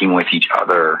sticking with each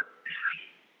other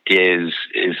is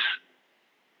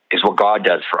what God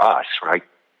does for us, right?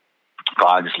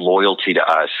 God's loyalty to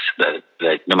us,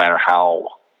 that no matter how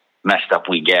messed up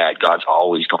we get, God's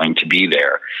always going to be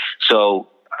there. So,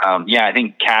 I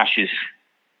think Cash's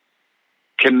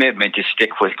commitment to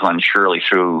stick with Glenn Shirley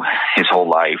through his whole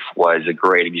life was a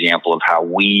great example of how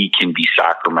we can be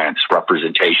sacraments,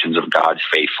 representations of God's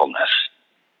faithfulness.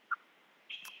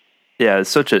 Yeah, it's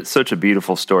such a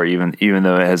beautiful story, even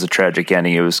though it has a tragic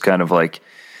ending. It was kind of like,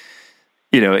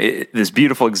 this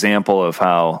beautiful example of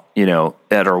how,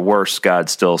 at our worst, God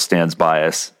still stands by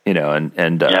us,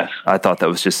 and yes. I thought that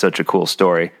was just such a cool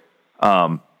story.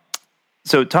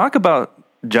 So talk about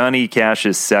Johnny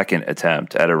Cash's second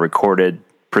attempt at a recorded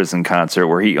prison concert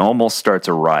where he almost starts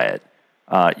a riot.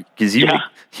 Because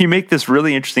you make this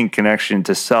really interesting connection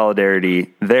to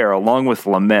solidarity there, along with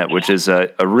lament, which is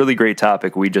a really great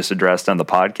topic we just addressed on the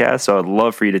podcast. So I'd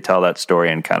love for you to tell that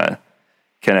story and kind of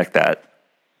connect that.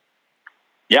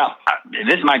 Yeah,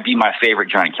 this might be my favorite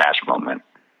Johnny Cash moment.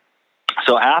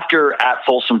 So after At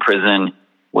Folsom Prison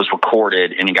was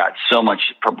recorded and it got so much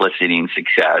publicity and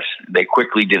success, they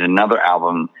quickly did another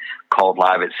album called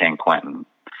Live at San Quentin.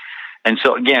 And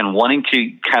so again, wanting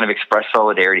to kind of express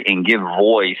solidarity and give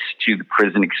voice to the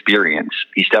prison experience,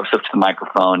 he steps up to the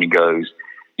microphone and goes,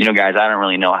 you know, guys, I don't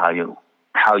really know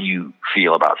how you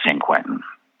feel about San Quentin,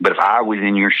 but if I was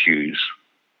in your shoes,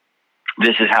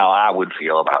 this is how I would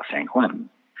feel about San Quentin.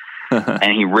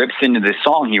 And he rips into this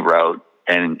song he wrote,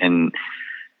 and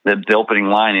the opening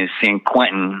line is, San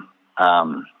Quentin,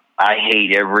 I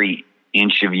hate every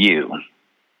inch of you.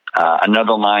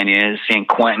 Another line is, San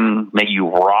Quentin, may you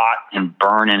rot and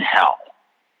burn in hell.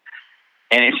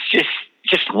 And it's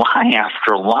just line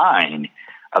after line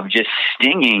of just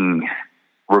stinging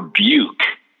rebuke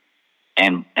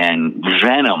and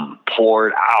venom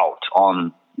poured out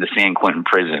on the San Quentin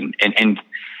prison.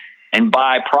 And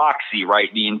by proxy,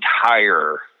 right, the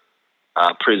entire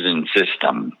prison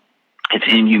system, its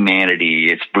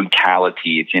inhumanity, its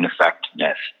brutality, its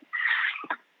ineffectiveness.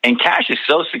 And Cash is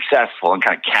so successful in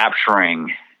kind of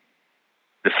capturing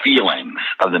the feelings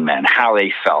of the men, how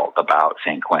they felt about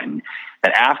San Quentin,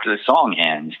 that after the song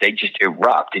ends, they just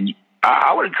erupt. And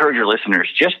I would encourage your listeners,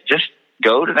 just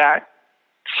go to that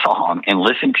song and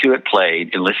listen to it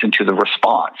played and listen to the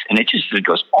response. And it just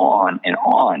goes on and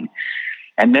on.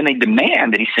 And then they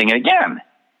demand that he sing it again.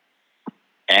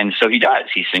 And so he does.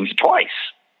 He sings it twice.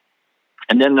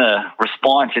 And then the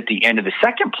response at the end of the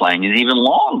second playing is even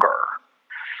longer.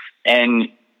 And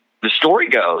the story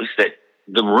goes that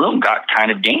the room got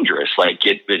kind of dangerous. Like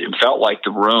it felt like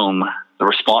the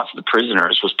response of the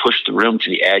prisoners was pushed the room to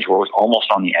the edge where it was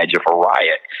almost on the edge of a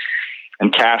riot.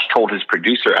 And Cash told his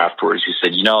producer afterwards, he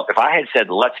said, you know, if I had said,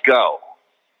 let's go,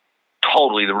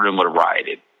 totally the room would have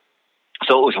rioted.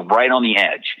 So it was right on the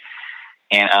edge.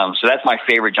 And so that's my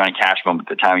favorite Johnny Cash moment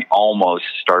at the time. He almost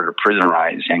started a prison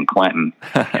riot in San Quentin.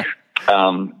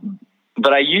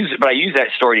 But I use that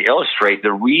story to illustrate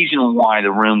the reason why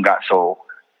the room got so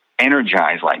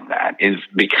energized like that is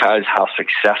because how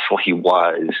successful he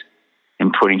was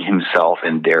in putting himself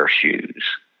in their shoes.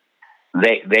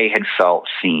 They had felt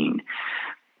seen.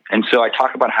 And so I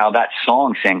talk about how that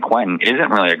song, San Quentin,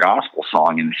 isn't really a gospel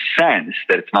song in the sense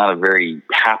that it's not a very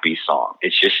happy song.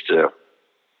 It's just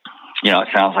it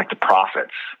sounds like the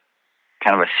prophets,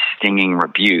 kind of a stinging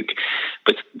rebuke.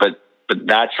 But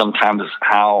that's sometimes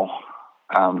how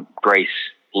grace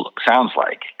sounds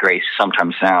like. Grace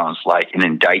sometimes sounds like an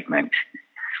indictment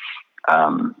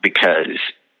because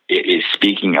it is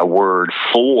speaking a word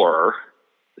for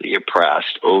the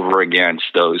oppressed over against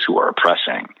those who are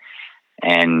oppressing.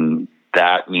 And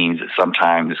that means that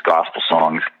sometimes gospel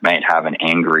songs might have an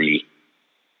angry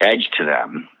edge to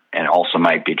them and also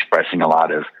might be expressing a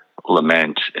lot of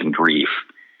lament and grief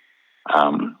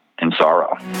and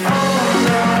sorrow.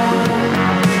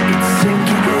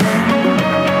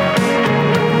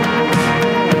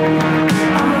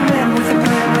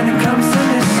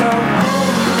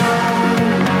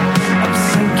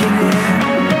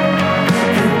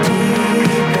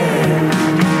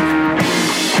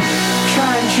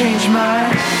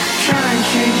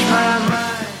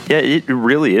 Yeah, it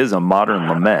really is a modern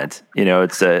lament. You know,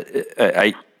 it's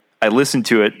I listened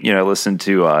to it. You know, I listened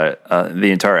to the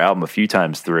entire album a few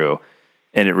times through,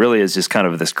 and it really is just kind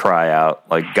of this cry out,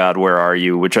 like, God, where are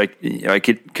you? Which I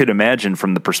could imagine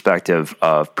from the perspective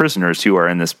of prisoners who are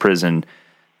in this prison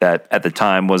that at the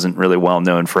time wasn't really well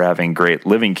known for having great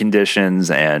living conditions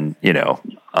and, and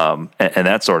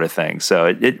that sort of thing. So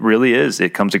it really is.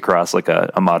 It comes across like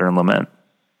a modern lament.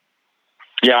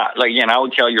 Yeah, like, again, I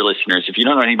would tell your listeners, if you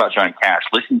don't know anything about Johnny Cash,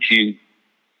 listen to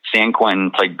San Quentin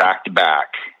played back to back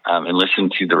and listen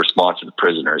to the response of the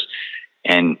prisoners.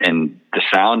 And the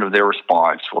sound of their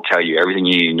response will tell you everything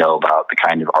you need to know about the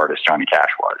kind of artist Johnny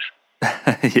Cash was.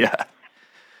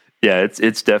 Yeah,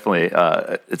 it's definitely,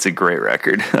 it's a great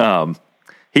record.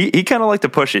 He kind of liked to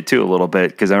push it too a little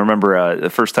bit, because I remember the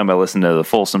first time I listened to the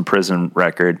Folsom Prison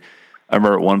record, I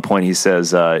remember at one point he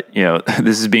says,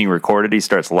 this is being recorded. He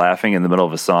starts laughing in the middle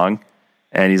of a song,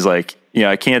 and he's like,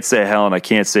 I can't say hell and I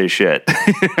can't say shit.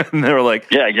 And they were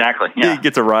like, yeah, exactly. Yeah. He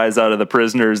gets a rise out of the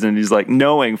prisoners, and he's like,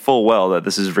 knowing full well that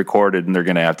this is recorded and they're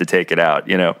going to have to take it out,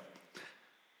 Yeah.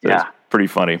 pretty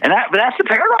funny. But that's the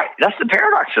paradox. That's the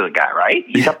paradox of the guy, right?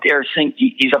 He's up there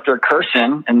he's up there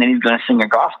cursing, and then he's going to sing a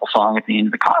gospel song at the end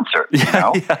of the concert.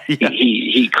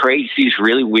 He creates these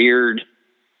really weird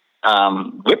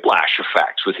whiplash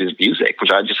effects with his music, which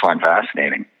I just find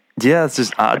fascinating. Yeah, it's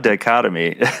this odd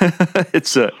dichotomy.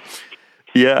 So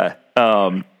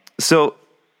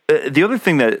the other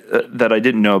thing that I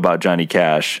didn't know about Johnny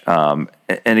Cash, and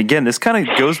again, this kind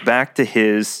of goes back to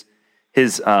his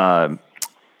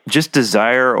just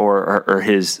desire or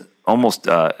his almost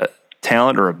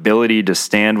talent or ability to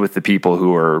stand with the people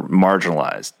who are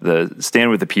marginalized,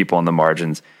 stand with the people on the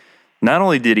margins. Not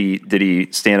only did he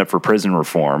stand up for prison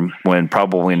reform when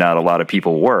probably not a lot of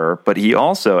people were, but he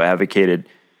also advocated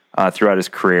throughout his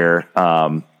career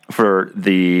for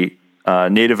the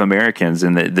Native Americans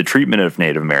and the treatment of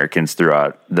Native Americans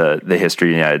throughout the history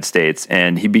of the United States.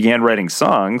 And he began writing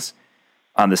songs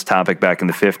on this topic back in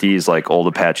the 50s, like Old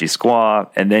Apache Squaw.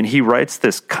 And then he writes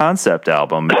this concept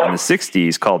album in the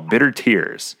 60s called Bitter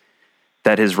Tears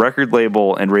that his record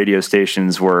label and radio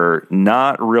stations were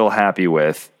not real happy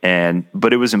with.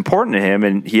 But it was important to him,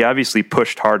 and he obviously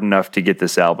pushed hard enough to get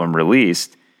this album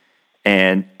released.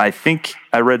 And I think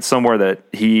I read somewhere that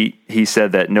he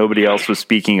said that nobody else was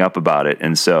speaking up about it.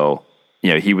 And so,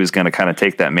 he was going to kind of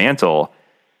take that mantle.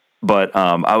 But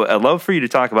I'd love for you to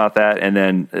talk about that. And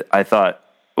then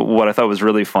what I thought was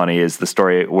really funny is the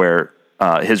story where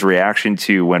his reaction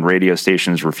to when radio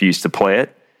stations refused to play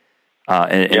it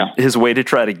and his way to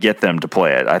try to get them to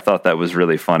play it. I thought that was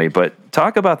really funny. But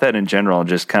talk about that in general and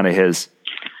just kind of his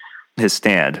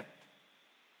stand.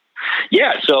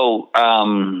 Yeah, so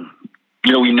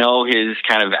we know his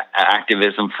kind of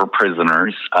activism for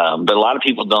prisoners, but a lot of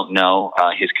people don't know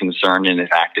his concern and his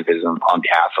activism on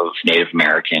behalf of Native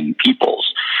American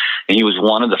peoples. And he was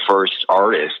one of the first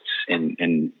artists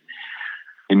in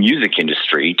the music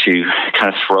industry to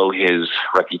kind of throw his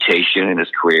reputation and his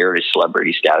career, his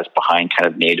celebrity status behind kind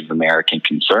of Native American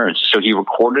concerns. So he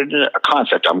recorded a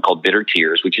concept album called Bitter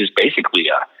Tears, which is basically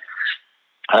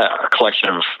a collection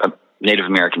of Native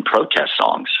American protest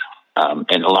songs.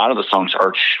 And a lot of the songs are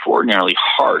extraordinarily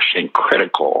harsh and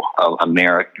critical of the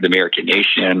American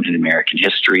nation and American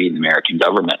history and the American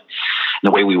government,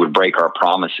 and the way we would break our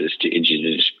promises to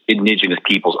indigenous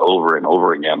peoples over and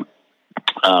over again.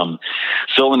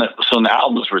 So when the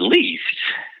album was released,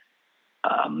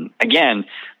 again,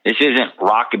 this isn't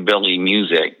rockabilly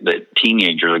music that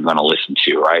teenagers are going to listen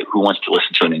to, right? Who wants to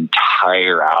listen to an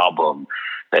entire album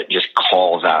that just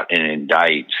calls out and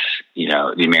indicts,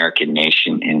 the American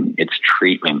nation in its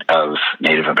treatment of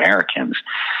Native Americans?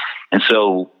 And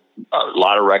so a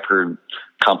lot of record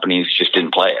companies just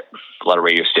didn't play it. A lot of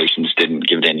radio stations didn't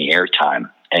give it any airtime.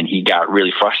 And he got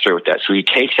really frustrated with that. So he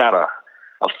takes out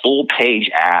a full page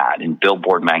ad in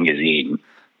Billboard magazine.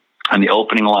 And the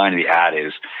opening line of the ad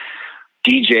is,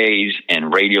 "DJs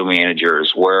and radio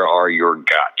managers, where are your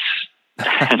guts?"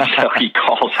 And so he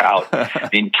calls out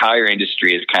the entire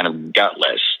industry as kind of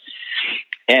gutless.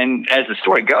 And as the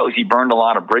story goes, he burned a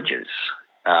lot of bridges.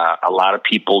 A lot of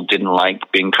people didn't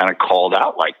like being kind of called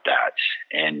out like that.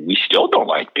 And we still don't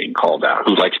like being called out.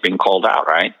 Who likes being called out,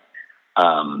 right?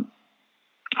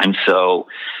 And so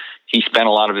he spent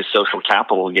a lot of his social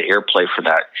capital to get airplay for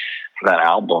that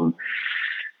album.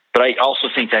 But I also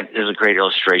think that is a great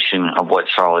illustration of what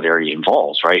solidarity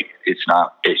involves, right? It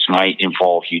might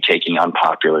involve you taking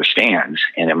unpopular stands,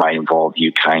 and it might involve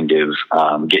you kind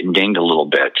of getting dinged a little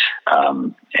bit.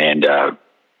 And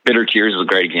Bitter Tears is a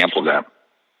great example of that.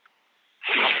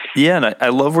 Yeah, and I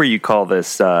love where you call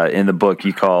this in the book.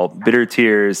 You call Bitter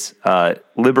Tears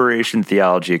liberation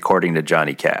theology according to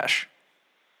Johnny Cash.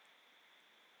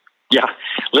 Yeah.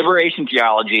 Liberation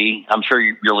theology, I'm sure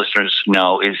your listeners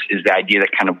know, is the idea that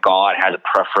kind of God has a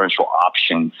preferential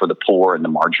option for the poor and the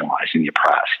marginalized and the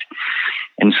oppressed.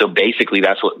 And so basically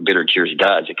that's what Bitter Tears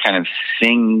does. It kind of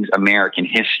sings American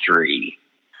history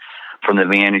from the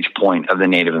vantage point of the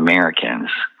Native Americans.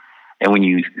 And when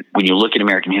you look at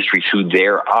American history through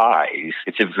their eyes,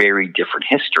 it's a very different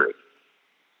history.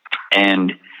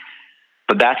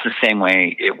 But that's the same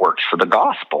way it works for the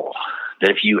gospel. That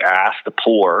if you ask the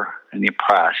poor and the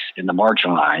oppressed and the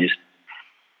marginalized,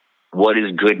 what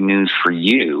is good news for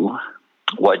you?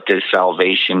 What does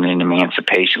salvation and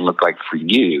emancipation look like for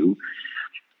you?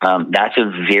 That's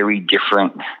a very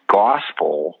different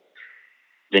gospel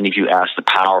than if you ask the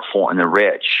powerful and the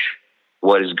rich,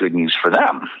 what is good news for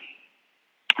them?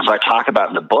 So I talk about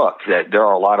in the book that there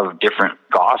are a lot of different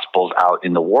gospels out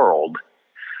in the world,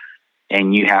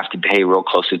 and you have to pay real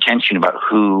close attention about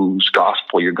whose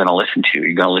gospel you're going to listen to.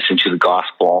 You're going to listen to the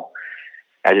gospel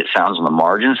as it sounds on the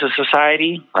margins of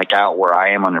society, like out where I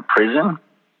am under prison,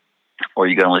 or are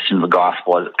you going to listen to the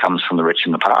gospel as it comes from the rich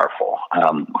and the powerful?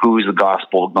 Who is the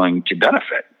gospel going to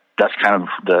benefit? That's kind of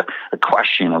the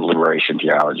question of liberation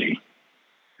theology.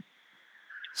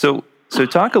 So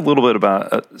talk a little bit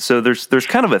about. So there's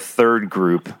kind of a third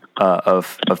group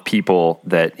of people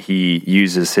that he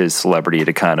uses his celebrity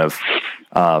to kind of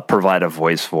provide a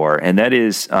voice for, and that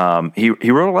is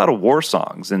he wrote a lot of war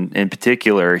songs, and in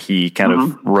particular, he kind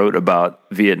of wrote about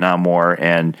Vietnam War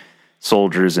and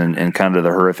soldiers and kind of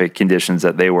the horrific conditions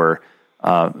that they were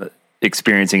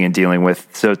experiencing and dealing with.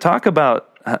 So talk about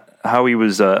how he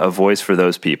was a voice for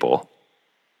those people.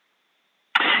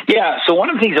 Yeah, so one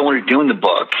of the things I wanted to do in the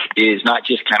book is not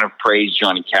just kind of praise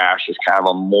Johnny Cash as kind of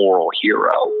a moral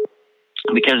hero,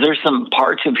 because there's some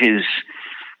parts of his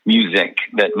music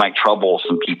that might trouble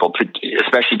some people,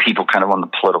 especially people kind of on the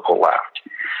political left.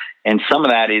 And some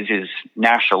of that is his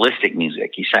nationalistic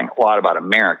music. He sang a lot about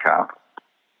America,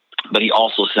 but he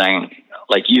also sang,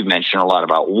 like you've mentioned, a lot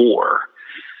about war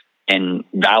and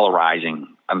valorizing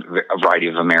a variety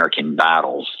of American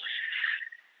battles.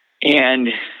 And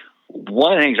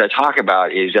one of the things I talk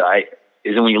about is that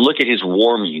when you look at his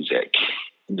war music,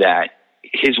 that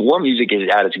his war music is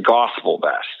at its gospel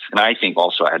best, and I think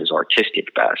also at his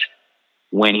artistic best,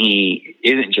 when he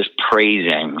isn't just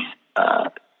praising,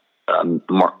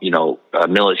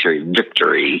 military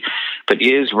victory, but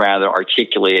is rather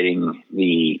articulating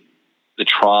the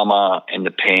trauma and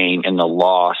the pain and the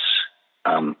loss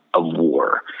of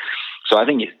war. So I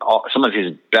think some of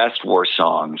his best war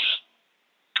songs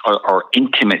are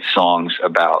intimate songs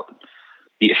about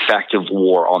the effect of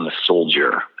war on the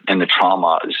soldier and the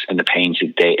traumas and the pains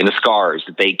and the scars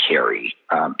that they carry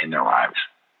in their lives.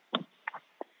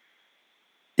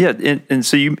 Yeah, and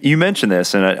so you mentioned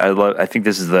this, and I think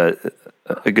this is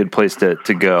a good place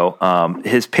to go.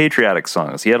 His patriotic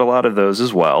songs, he had a lot of those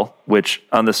as well, which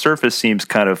on the surface seems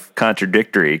kind of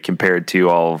contradictory compared to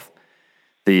all of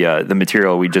the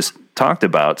material we just talked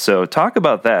about. So talk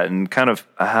about that and kind of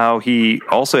how he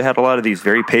also had a lot of these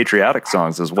very patriotic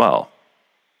songs as well.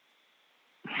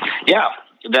 Yeah,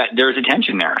 that there's a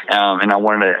tension there, and I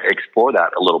wanted to explore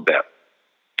that a little bit.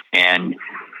 And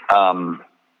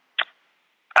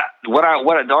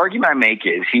the argument I make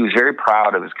is he was very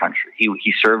proud of his country.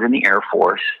 He served in the Air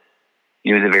Force.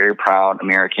 He was a very proud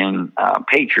American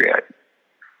patriot.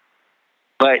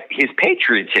 But his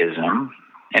patriotism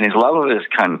and his love of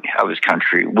his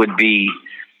country would be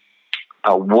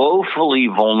woefully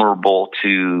vulnerable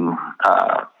to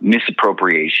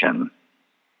misappropriation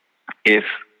if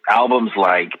albums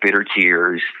like Bitter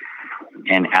Tears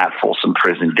and At Folsom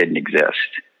Prison didn't exist.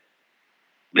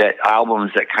 That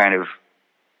albums that kind of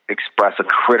express a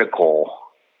critical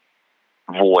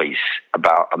voice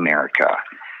about America.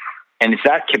 And it's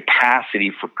that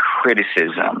capacity for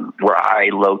criticism where I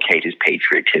locate his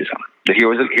patriotism. That here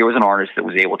was an artist that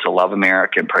was able to love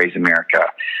America and praise America,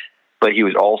 but he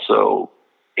was also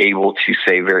able to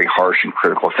say very harsh and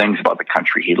critical things about the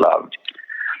country he loved.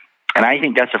 And I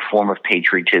think that's a form of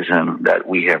patriotism that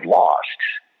we have lost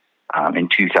in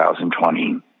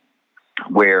 2020,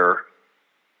 where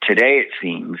today it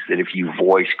seems that if you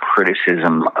voice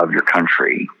criticism of your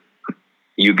country,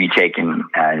 you'd be taken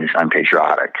as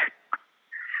unpatriotic.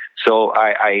 So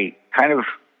I kind of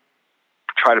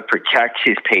try to protect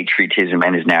his patriotism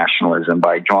and his nationalism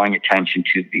by drawing attention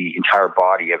to the entire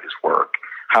body of his work,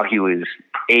 how he was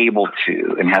able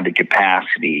to and had the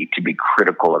capacity to be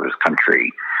critical of his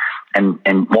country. And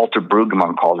Walter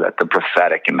Brueggemann calls that the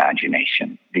prophetic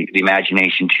imagination, the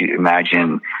imagination to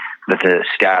imagine that the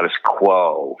status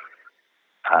quo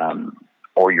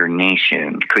or your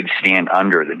nation could stand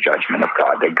under the judgment of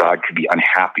God, that God could be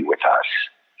unhappy with us.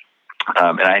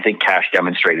 And I think Cash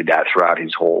demonstrated that throughout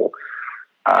his whole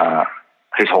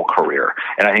career.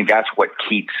 And I think that's what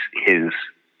keeps his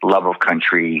love of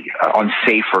country on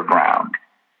safer ground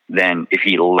than if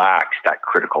he lacks that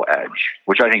critical edge,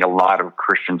 which I think a lot of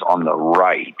Christians on the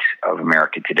right of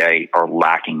America today are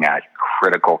lacking that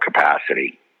critical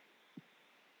capacity.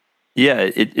 Yeah,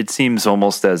 it seems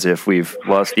almost as if we've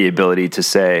lost the ability to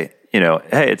say,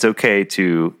 hey, it's okay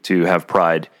to have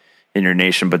pride in your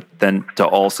nation, but then to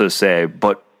also say,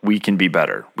 but we can be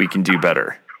better. We can do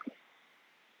better.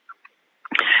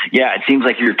 Yeah, it seems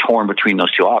like you're torn between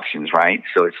those two options, right?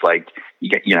 So it's like,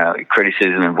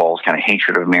 criticism involves kind of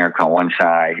hatred of America on one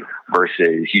side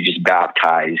versus you just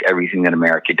baptize everything that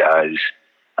America does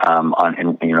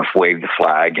and wave the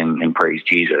flag and praise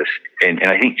Jesus. And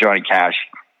I think Johnny Cash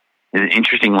is an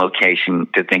interesting location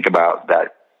to think about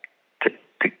that,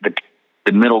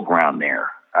 the middle ground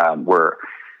there, where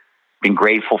being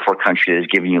grateful for a country that has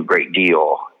given you a great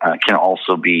deal can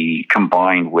also be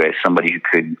combined with somebody who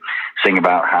could sing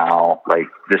about how, like,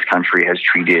 this country has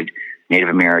treated Native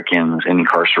Americans and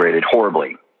incarcerated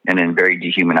horribly and in very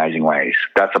dehumanizing ways.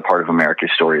 That's a part of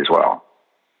America's story as well.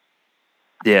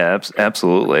 Yeah,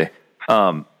 absolutely.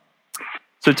 So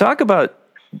talk about,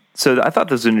 so I thought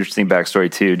this was an interesting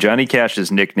backstory too. Johnny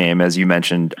Cash's nickname, as you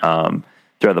mentioned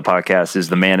throughout the podcast, is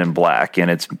the Man in Black, and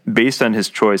it's based on his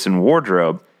choice in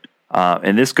wardrobe.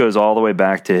 And this goes all the way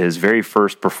back to his very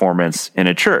first performance in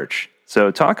a church.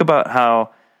 So talk about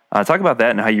that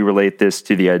and how you relate this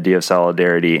to the idea of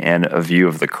solidarity and a view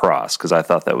of the cross, because I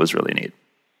thought that was really neat.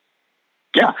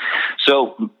 Yeah.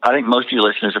 So I think most of your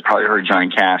listeners have probably heard Johnny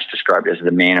Cash described as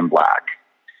the Man in Black.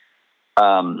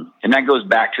 And that goes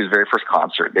back to his very first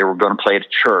concert. They were going to play at a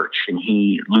church, and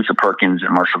Luther Perkins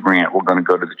and Marshall Grant were going to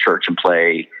go to the church and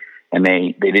play, and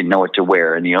they didn't know what to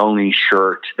wear. And the only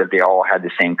shirt that they all had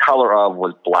the same color of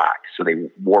was black. So they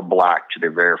wore black to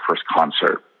their very first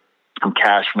concert. And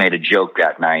Cash made a joke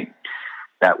that night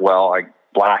that,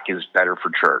 black is better for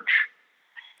church.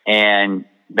 And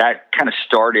that kind of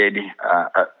started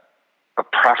a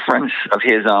preference of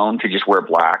his own to just wear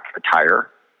black attire,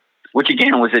 which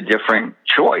again was a different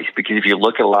choice, because if you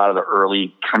look at a lot of the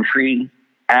early country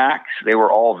acts, they were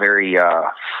all very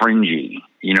fringy.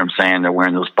 You know what I'm saying? They're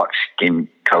wearing those buckskin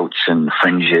coats and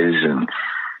fringes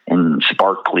and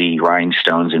sparkly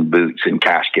rhinestones and boots, and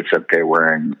Cash gets up there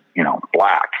wearing,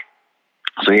 black.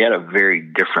 So he had a very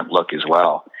different look as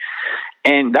well.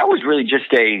 And that was really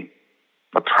just a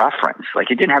preference.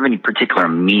 Like, it didn't have any particular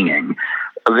meaning.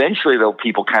 Eventually, though,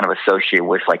 people kind of associate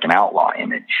with like an outlaw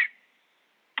image.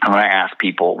 And when I ask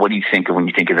people, what do you think of when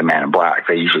you think of the Man in Black?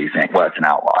 They usually think, well, it's an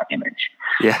outlaw image.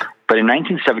 Yeah. But in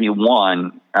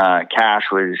 1971, Cash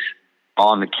was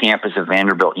on the campus of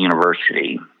Vanderbilt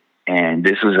University. And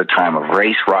this was a time of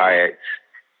race riots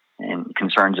and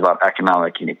concerns about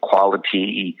economic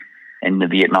inequality, and the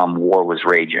Vietnam War was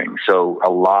raging. So a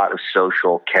lot of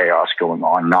social chaos going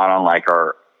on, not unlike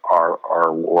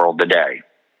our world today.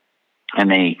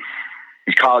 And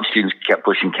these college students kept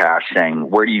pushing Cash, saying,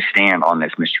 where do you stand on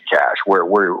this, Mr. Cash?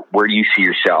 Where do you see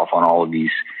yourself on all of these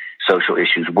social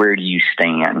issues? Where do you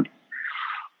stand?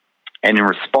 And in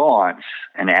response,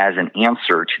 and as an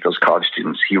answer to those college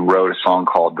students, he wrote a song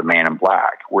called The Man in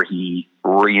Black, where he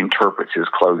reinterprets his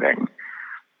clothing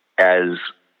as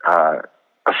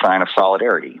a sign of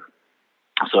solidarity.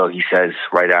 So he says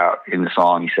right out in the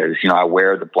song, he says, I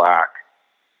wear the black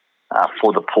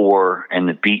for the poor and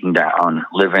the beaten down,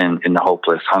 living in the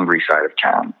hopeless, hungry side of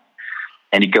town.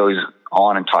 And he goes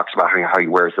on and talks about how he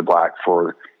wears the black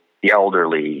for the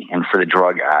elderly and for the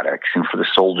drug addicts and for the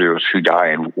soldiers who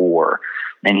die in war.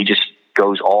 And he just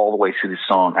goes all the way through the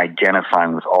song,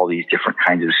 identifying with all these different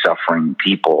kinds of suffering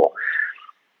people.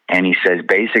 And he says,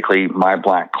 basically, my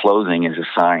black clothing is a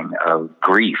sign of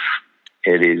grief.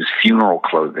 It is funeral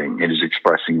clothing. It is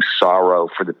expressing sorrow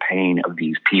for the pain of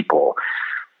these people.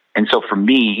 And so for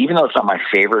me, even though it's not my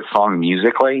favorite song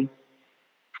musically,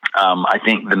 I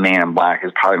think The Man in Black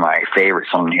is probably my favorite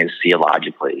song of his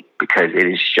theologically, because it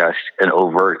is just an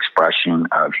overt expression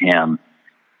of him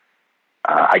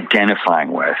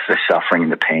identifying with the suffering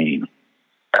and the pain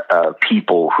of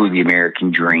people who the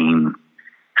American dream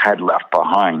had left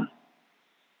behind.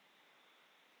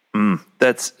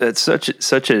 That's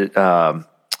such a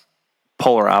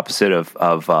polar opposite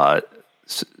of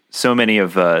so many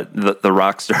of the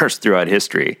rock stars throughout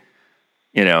history.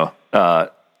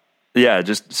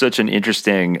 Just such an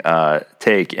interesting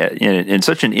take, and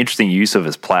such an interesting use of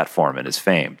his platform and his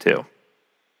fame too.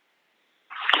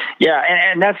 Yeah,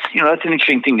 and that's that's an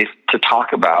interesting thing to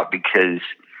talk about, because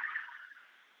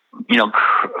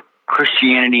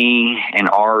Christianity and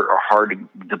art are hard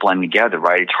to blend together,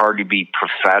 right? It's hard to be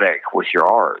prophetic with your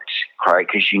art, right?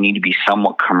 Because you need to be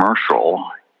somewhat commercial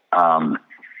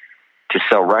to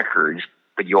sell records,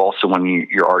 but you also want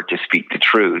your art to speak the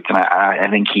truth. And I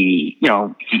think he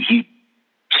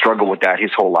struggled with that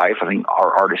his whole life. I think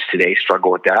our artists today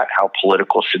struggle with that. How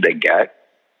political should they get?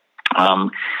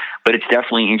 But it's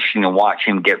definitely interesting to watch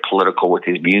him get political with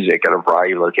his music at a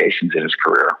variety of locations in his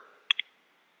career.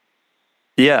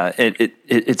 Yeah,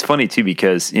 it's funny too,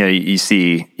 because you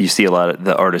see a lot of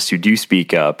the artists who do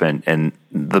speak up, and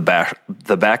the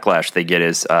backlash they get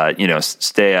is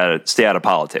stay out of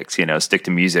politics, stick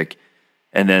to music,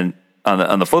 and then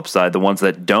on the flip side, the ones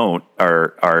that don't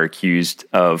are accused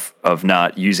of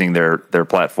not using their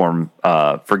platform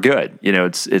for good.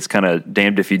 It's kind of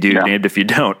damned if you do, damned if you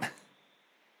don't.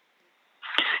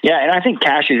 Yeah, and I think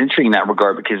Cash is interesting in that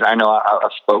regard, because I know I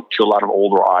spoke to a lot of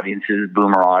older audiences,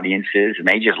 boomer audiences, and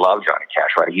they just love Johnny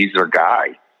Cash, right? He's their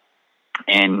guy.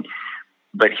 And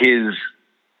but his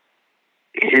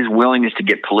willingness to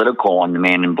get political on the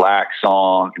Man in Black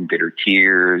song and Bitter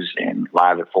Tears and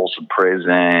Live at Folsom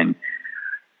Prison,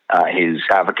 his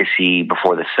advocacy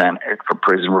before the Senate for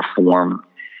prison reform,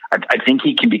 I think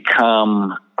he can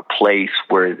become a place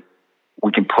where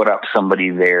we can put up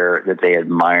somebody there that they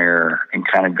admire and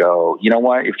kind of go, you know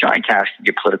what, if Johnny Cash can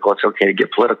get political, it's okay to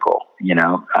get political, you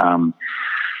know?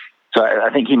 So I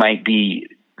think he might be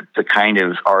the kind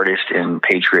of artist and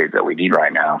patriot that we need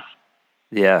right now.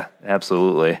 Yeah,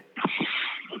 absolutely.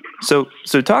 So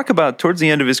talk about towards the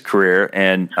end of his career,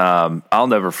 and I'll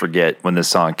never forget when this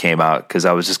song came out because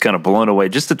I was just kind of blown away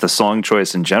just at the song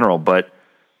choice in general. But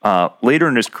later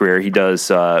in his career, he does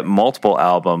multiple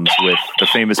albums with the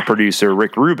famous producer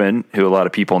Rick Rubin, who a lot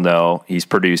of people know. He's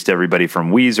produced everybody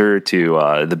from Weezer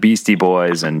to the Beastie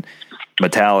Boys and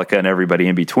Metallica and everybody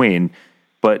in between.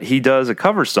 But he does a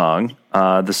cover song,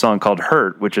 the song called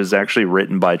Hurt, which is actually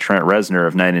written by Trent Reznor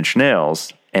of Nine Inch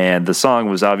Nails. And the song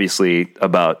was obviously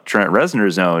about Trent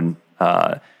Reznor's own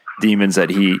demons that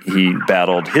he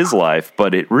battled his life,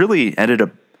 but it really ended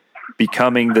up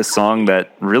becoming this song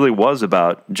that really was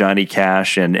about Johnny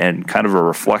Cash and kind of a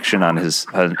reflection on his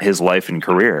life and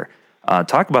career.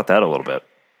 Talk about that a little bit.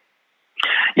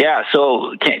 Yeah,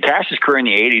 so Cash's career in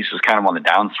the 80s was kind of on the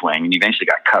downswing, and he eventually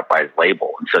got cut by his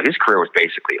label. And so his career was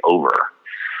basically over.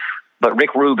 But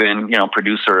Rick Rubin, you know,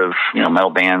 producer of, you know, metal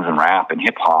bands and rap and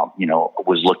hip hop, you know,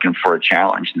 was looking for a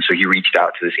challenge. And so he reached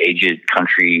out to this aged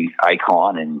country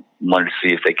icon and wanted to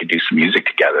see if they could do some music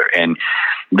together. And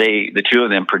the two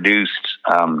of them produced,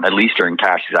 at least during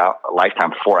Cash's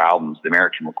lifetime, 4 albums, the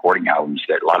American recording albums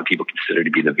that a lot of people consider to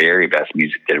be the very best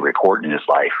music that he recorded in his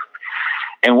life.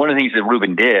 And one of the things that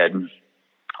Rubin did,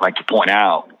 I'd like to point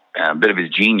out, a bit of his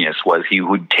genius was he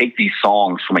would take these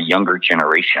songs from a younger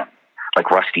generation,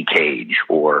 like Rusty Cage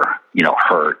or, you know,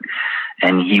 Hurt,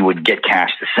 and he would get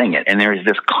Cash to sing it. And there's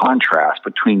this contrast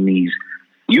between these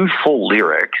youthful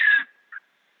lyrics,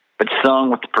 but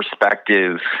sung with the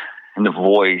perspective and the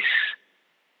voice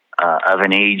of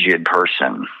an aged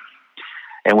person.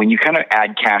 And when you kind of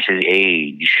add Cash's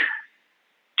age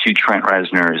to Trent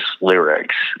Reznor's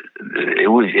lyrics,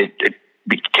 it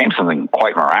became something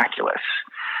quite miraculous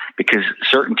because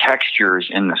certain textures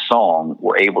in the song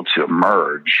were able to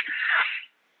emerge,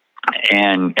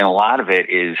 and a lot of it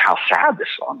is how sad this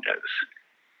song is,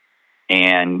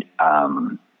 and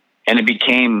it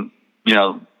became, you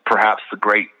know, perhaps the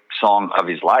great song of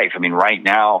his life. I mean, right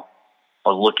now, I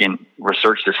was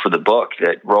researched this for the book,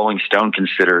 that Rolling Stone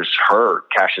considers Hurt,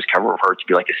 Cash's cover of Hurt, to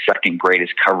be like the second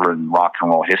greatest cover in rock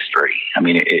and roll history. I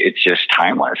mean, it's just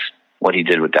timeless what he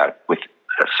did with that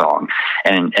song.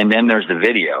 And then there's the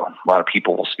video. A lot of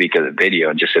people will speak of the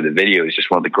video and just say the video is just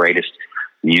one of the greatest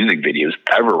music videos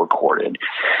ever recorded.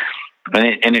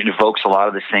 And it evokes a lot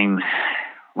of the same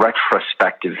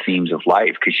retrospective themes of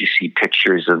life, because you see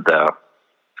pictures of the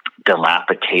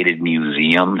dilapidated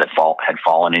museum that had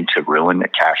fallen into ruin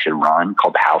that Cash had run,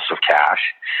 called the House of Cash,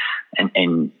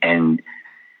 and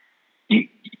you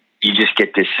just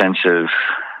get this sense of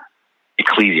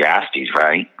Ecclesiastes,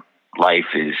 right? Life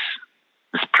is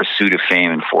this pursuit of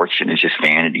fame and fortune is just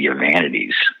vanity of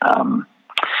vanities.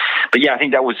 But yeah, I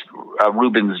think that was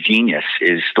Rubin's genius,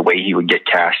 is the way he would get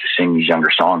Cash to sing these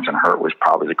younger songs, and Hurt was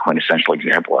probably the quintessential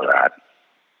example of that.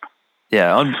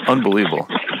 Yeah, unbelievable.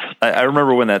 I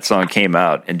remember when that song came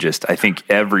out, and just I think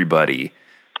everybody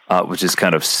was just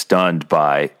kind of stunned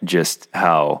by just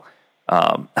how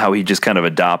he just kind of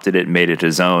adopted it and made it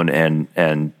his own.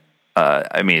 And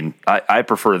I mean, I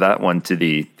prefer that one to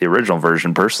the original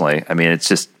version personally. I mean,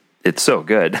 it's so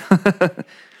good.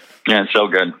 Yeah, it's so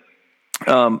good.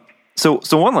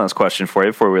 So one last question for you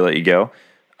before we let you go.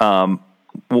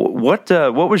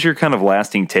 What was your kind of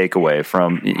lasting takeaway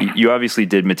from, you obviously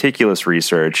did meticulous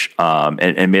research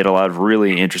and made a lot of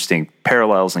really interesting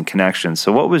parallels and connections.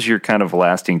 So what was your kind of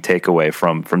lasting takeaway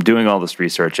from doing all this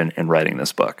research and writing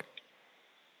this book?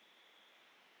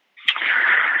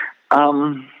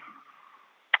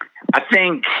 I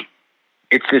think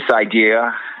it's this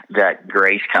idea that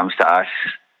grace comes to us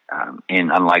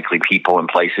in unlikely people and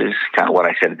places, kind of what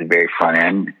I said at the very front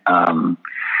end.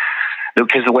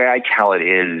 Because the way I tell it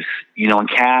is, you know, when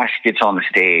Cash gets on the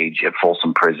stage at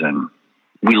Folsom Prison,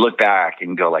 we look back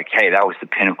and go like, hey, that was the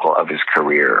pinnacle of his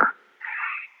career,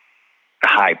 the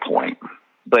high point.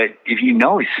 But if you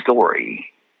know his story,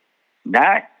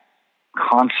 that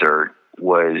concert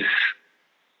was,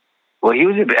 well, he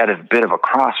was at a bit of a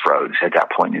crossroads at that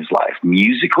point in his life.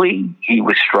 Musically, he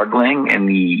was struggling, and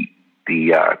the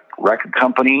record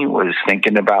company was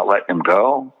thinking about letting him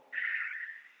go.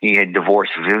 He had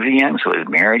divorced Vivian, so his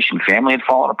marriage and family had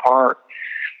fallen apart.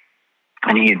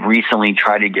 and he had recently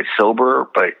tried to get sober,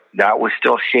 but that was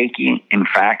still shaky. In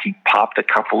fact, he popped a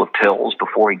couple of pills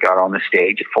before he got on the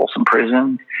stage at Folsom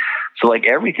Prison. So like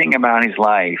everything about his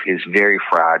life is very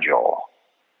fragile.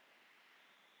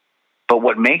 But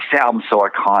what makes the album so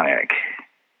iconic,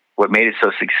 what made it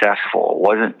so successful,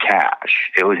 wasn't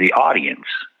Cash. It was the audience.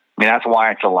 I mean, that's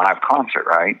why it's a live concert,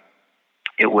 right?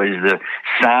 It was the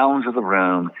sounds of the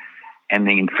room and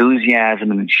the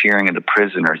enthusiasm and the cheering of the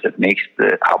prisoners that makes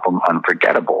the album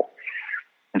unforgettable.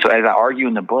 And so as I argue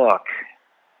in the book,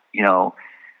 you know,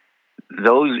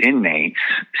 those inmates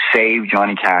saved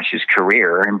Johnny Cash's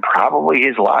career and probably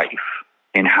his life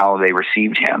in how they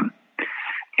received him.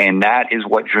 And that is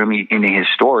what drew me into his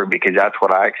story, because that's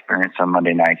what I experienced on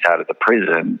Monday nights out of the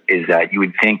prison, is that you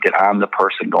would think that I'm the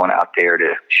person going out there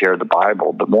to share the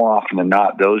Bible. But more often than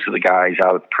not, those are the guys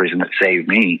out of the prison that saved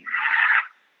me.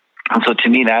 And so to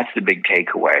me, that's the big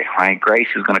takeaway, right? Grace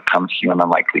is going to come to you in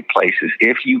unlikely places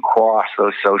if you cross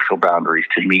those social boundaries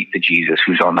to meet the Jesus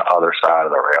who's on the other side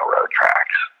of the railroad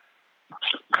tracks.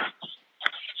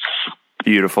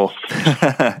 Beautiful.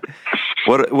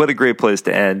 What a great place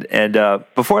to end. And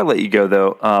before I let you go,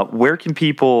 though, where can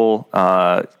people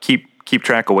keep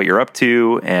track of what you're up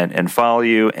to and follow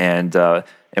you, and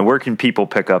where can people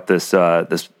pick up this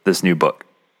new book?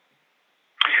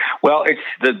 Well,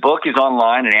 the book is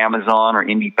online at Amazon or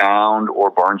IndieBound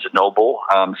or Barnes & Noble.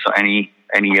 So any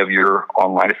of your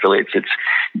online affiliates,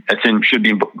 should be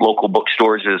in local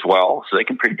bookstores as well. So they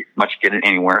can pretty much get it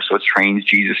anywhere. So it's Trains,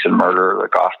 Jesus, and Murder: The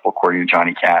Gospel According to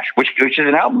Johnny Cash, which is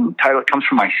an album title that comes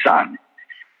from my son.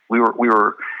 I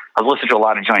was listening to a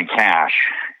lot of Johnny Cash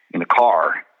in the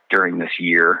car during this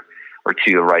year or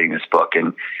two of writing this book,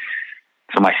 and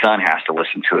so my son has to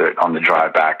listen to it on the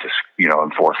drive back to,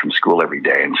 and forth from school every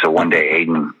day. And so one day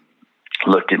Aiden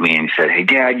looked at me and said, "Hey,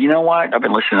 Dad, you know what? I've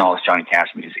been listening to all this Johnny Cash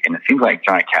music, and it seems like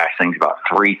Johnny Cash sings about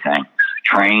three things: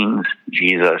 trains,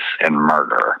 Jesus, and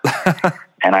murder."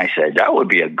 And I said, "That would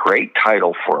be a great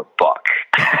title for a book."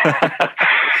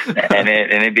 and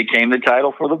it became the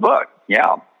title for the book.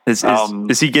 Yeah.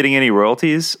 Is he getting any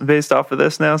royalties based off of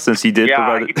this now, since he did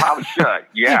provide it? He probably should.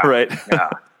 Yeah. Right. Yeah.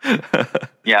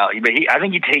 Yeah, but I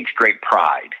think he takes great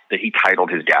pride that he titled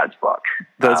his dad's book.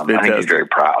 That's fantastic. I think he's very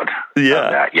proud of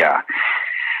that. Yeah.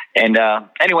 And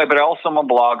anyway, but also I'm a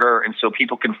blogger, and so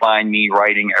people can find me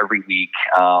writing every week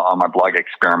on my blog,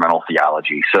 Experimental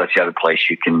Theology. So that's the other place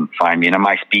you can find me. And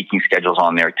my speaking schedule's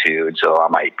on there too, and so I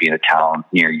might be in a town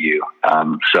near you.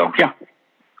 So yeah.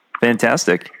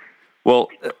 Fantastic. Well,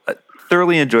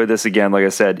 thoroughly enjoyed this again. Like I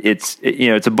said, it's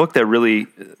a book that really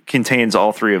contains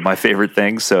all three of my favorite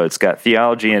things. So it's got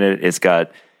theology in it, it's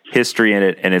got history in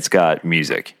it, and it's got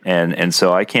music. And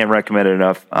so I can't recommend it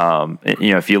enough.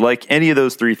 If you like any of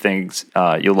those three things,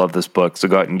 you'll love this book. So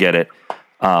go out and get it.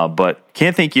 But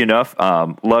can't thank you enough.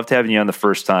 Loved having you on the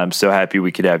first time. So happy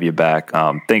we could have you back.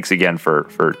 Thanks again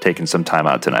for taking some time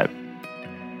out tonight.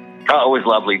 Oh, it was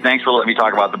lovely. Thanks for letting me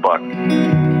talk about the book.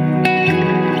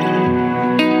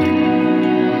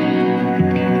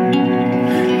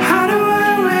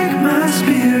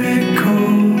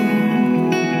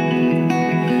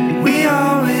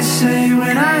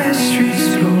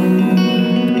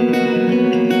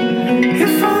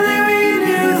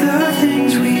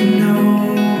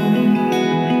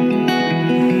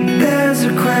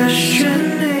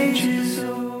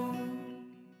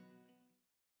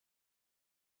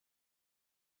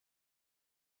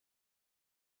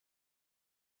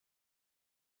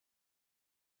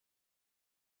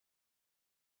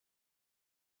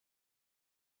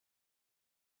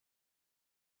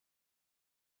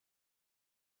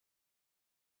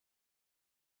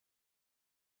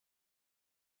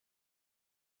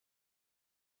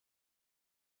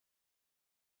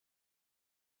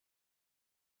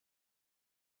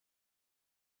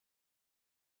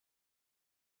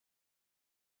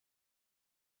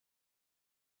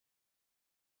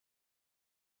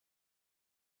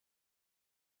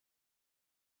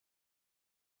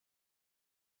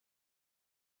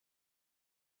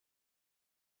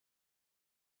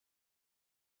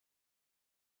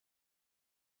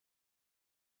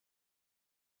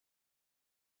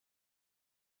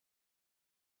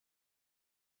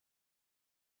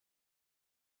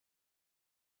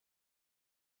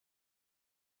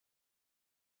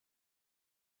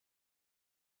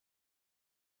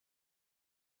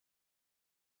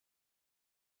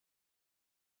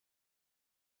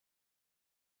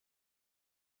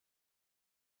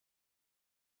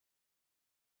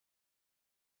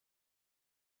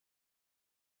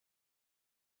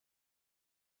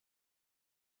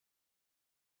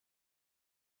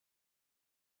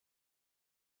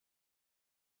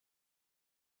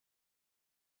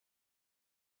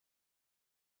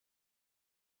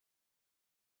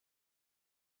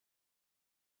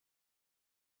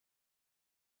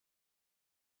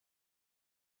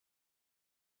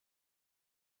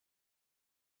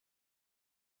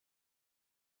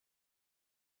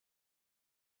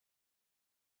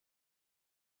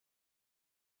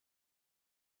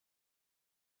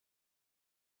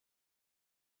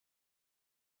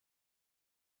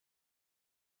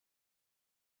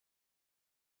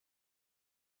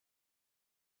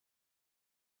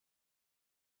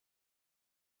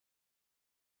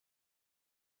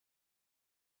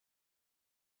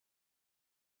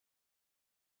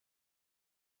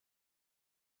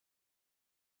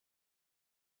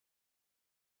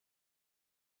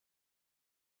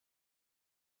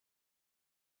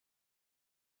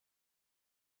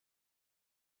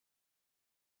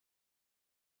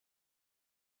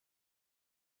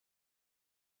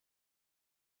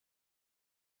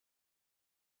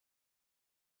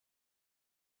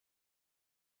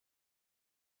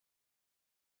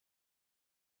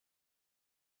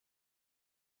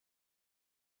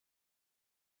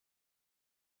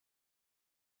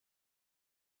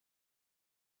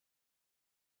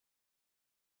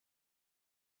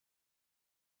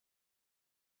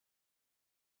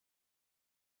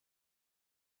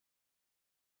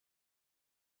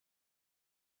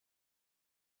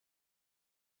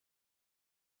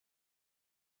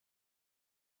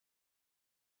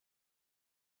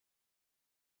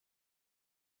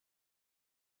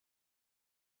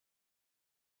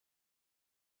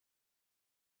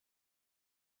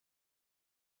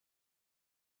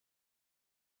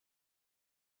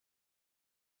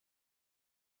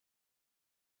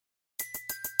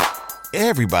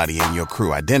 Everybody in your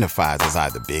crew identifies as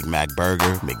either Big Mac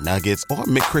Burger, McNuggets, or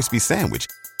McCrispy Sandwich.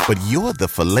 But you're the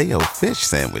Filet-O-Fish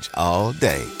Sandwich all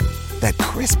day. That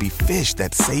crispy fish,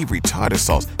 that savory tartar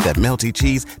sauce, that melty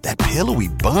cheese, that pillowy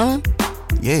bun.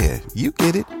 Yeah, you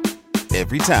get it.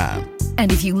 Every time.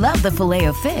 And if you love the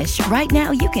Filet-O-Fish, right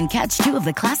now you can catch two of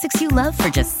the classics you love for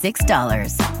just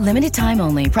 $6. Limited time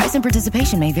only. Price and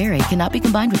participation may vary. Cannot be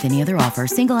combined with any other offer.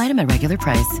 Single item at regular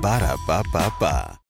price. Ba-da-ba-ba-ba.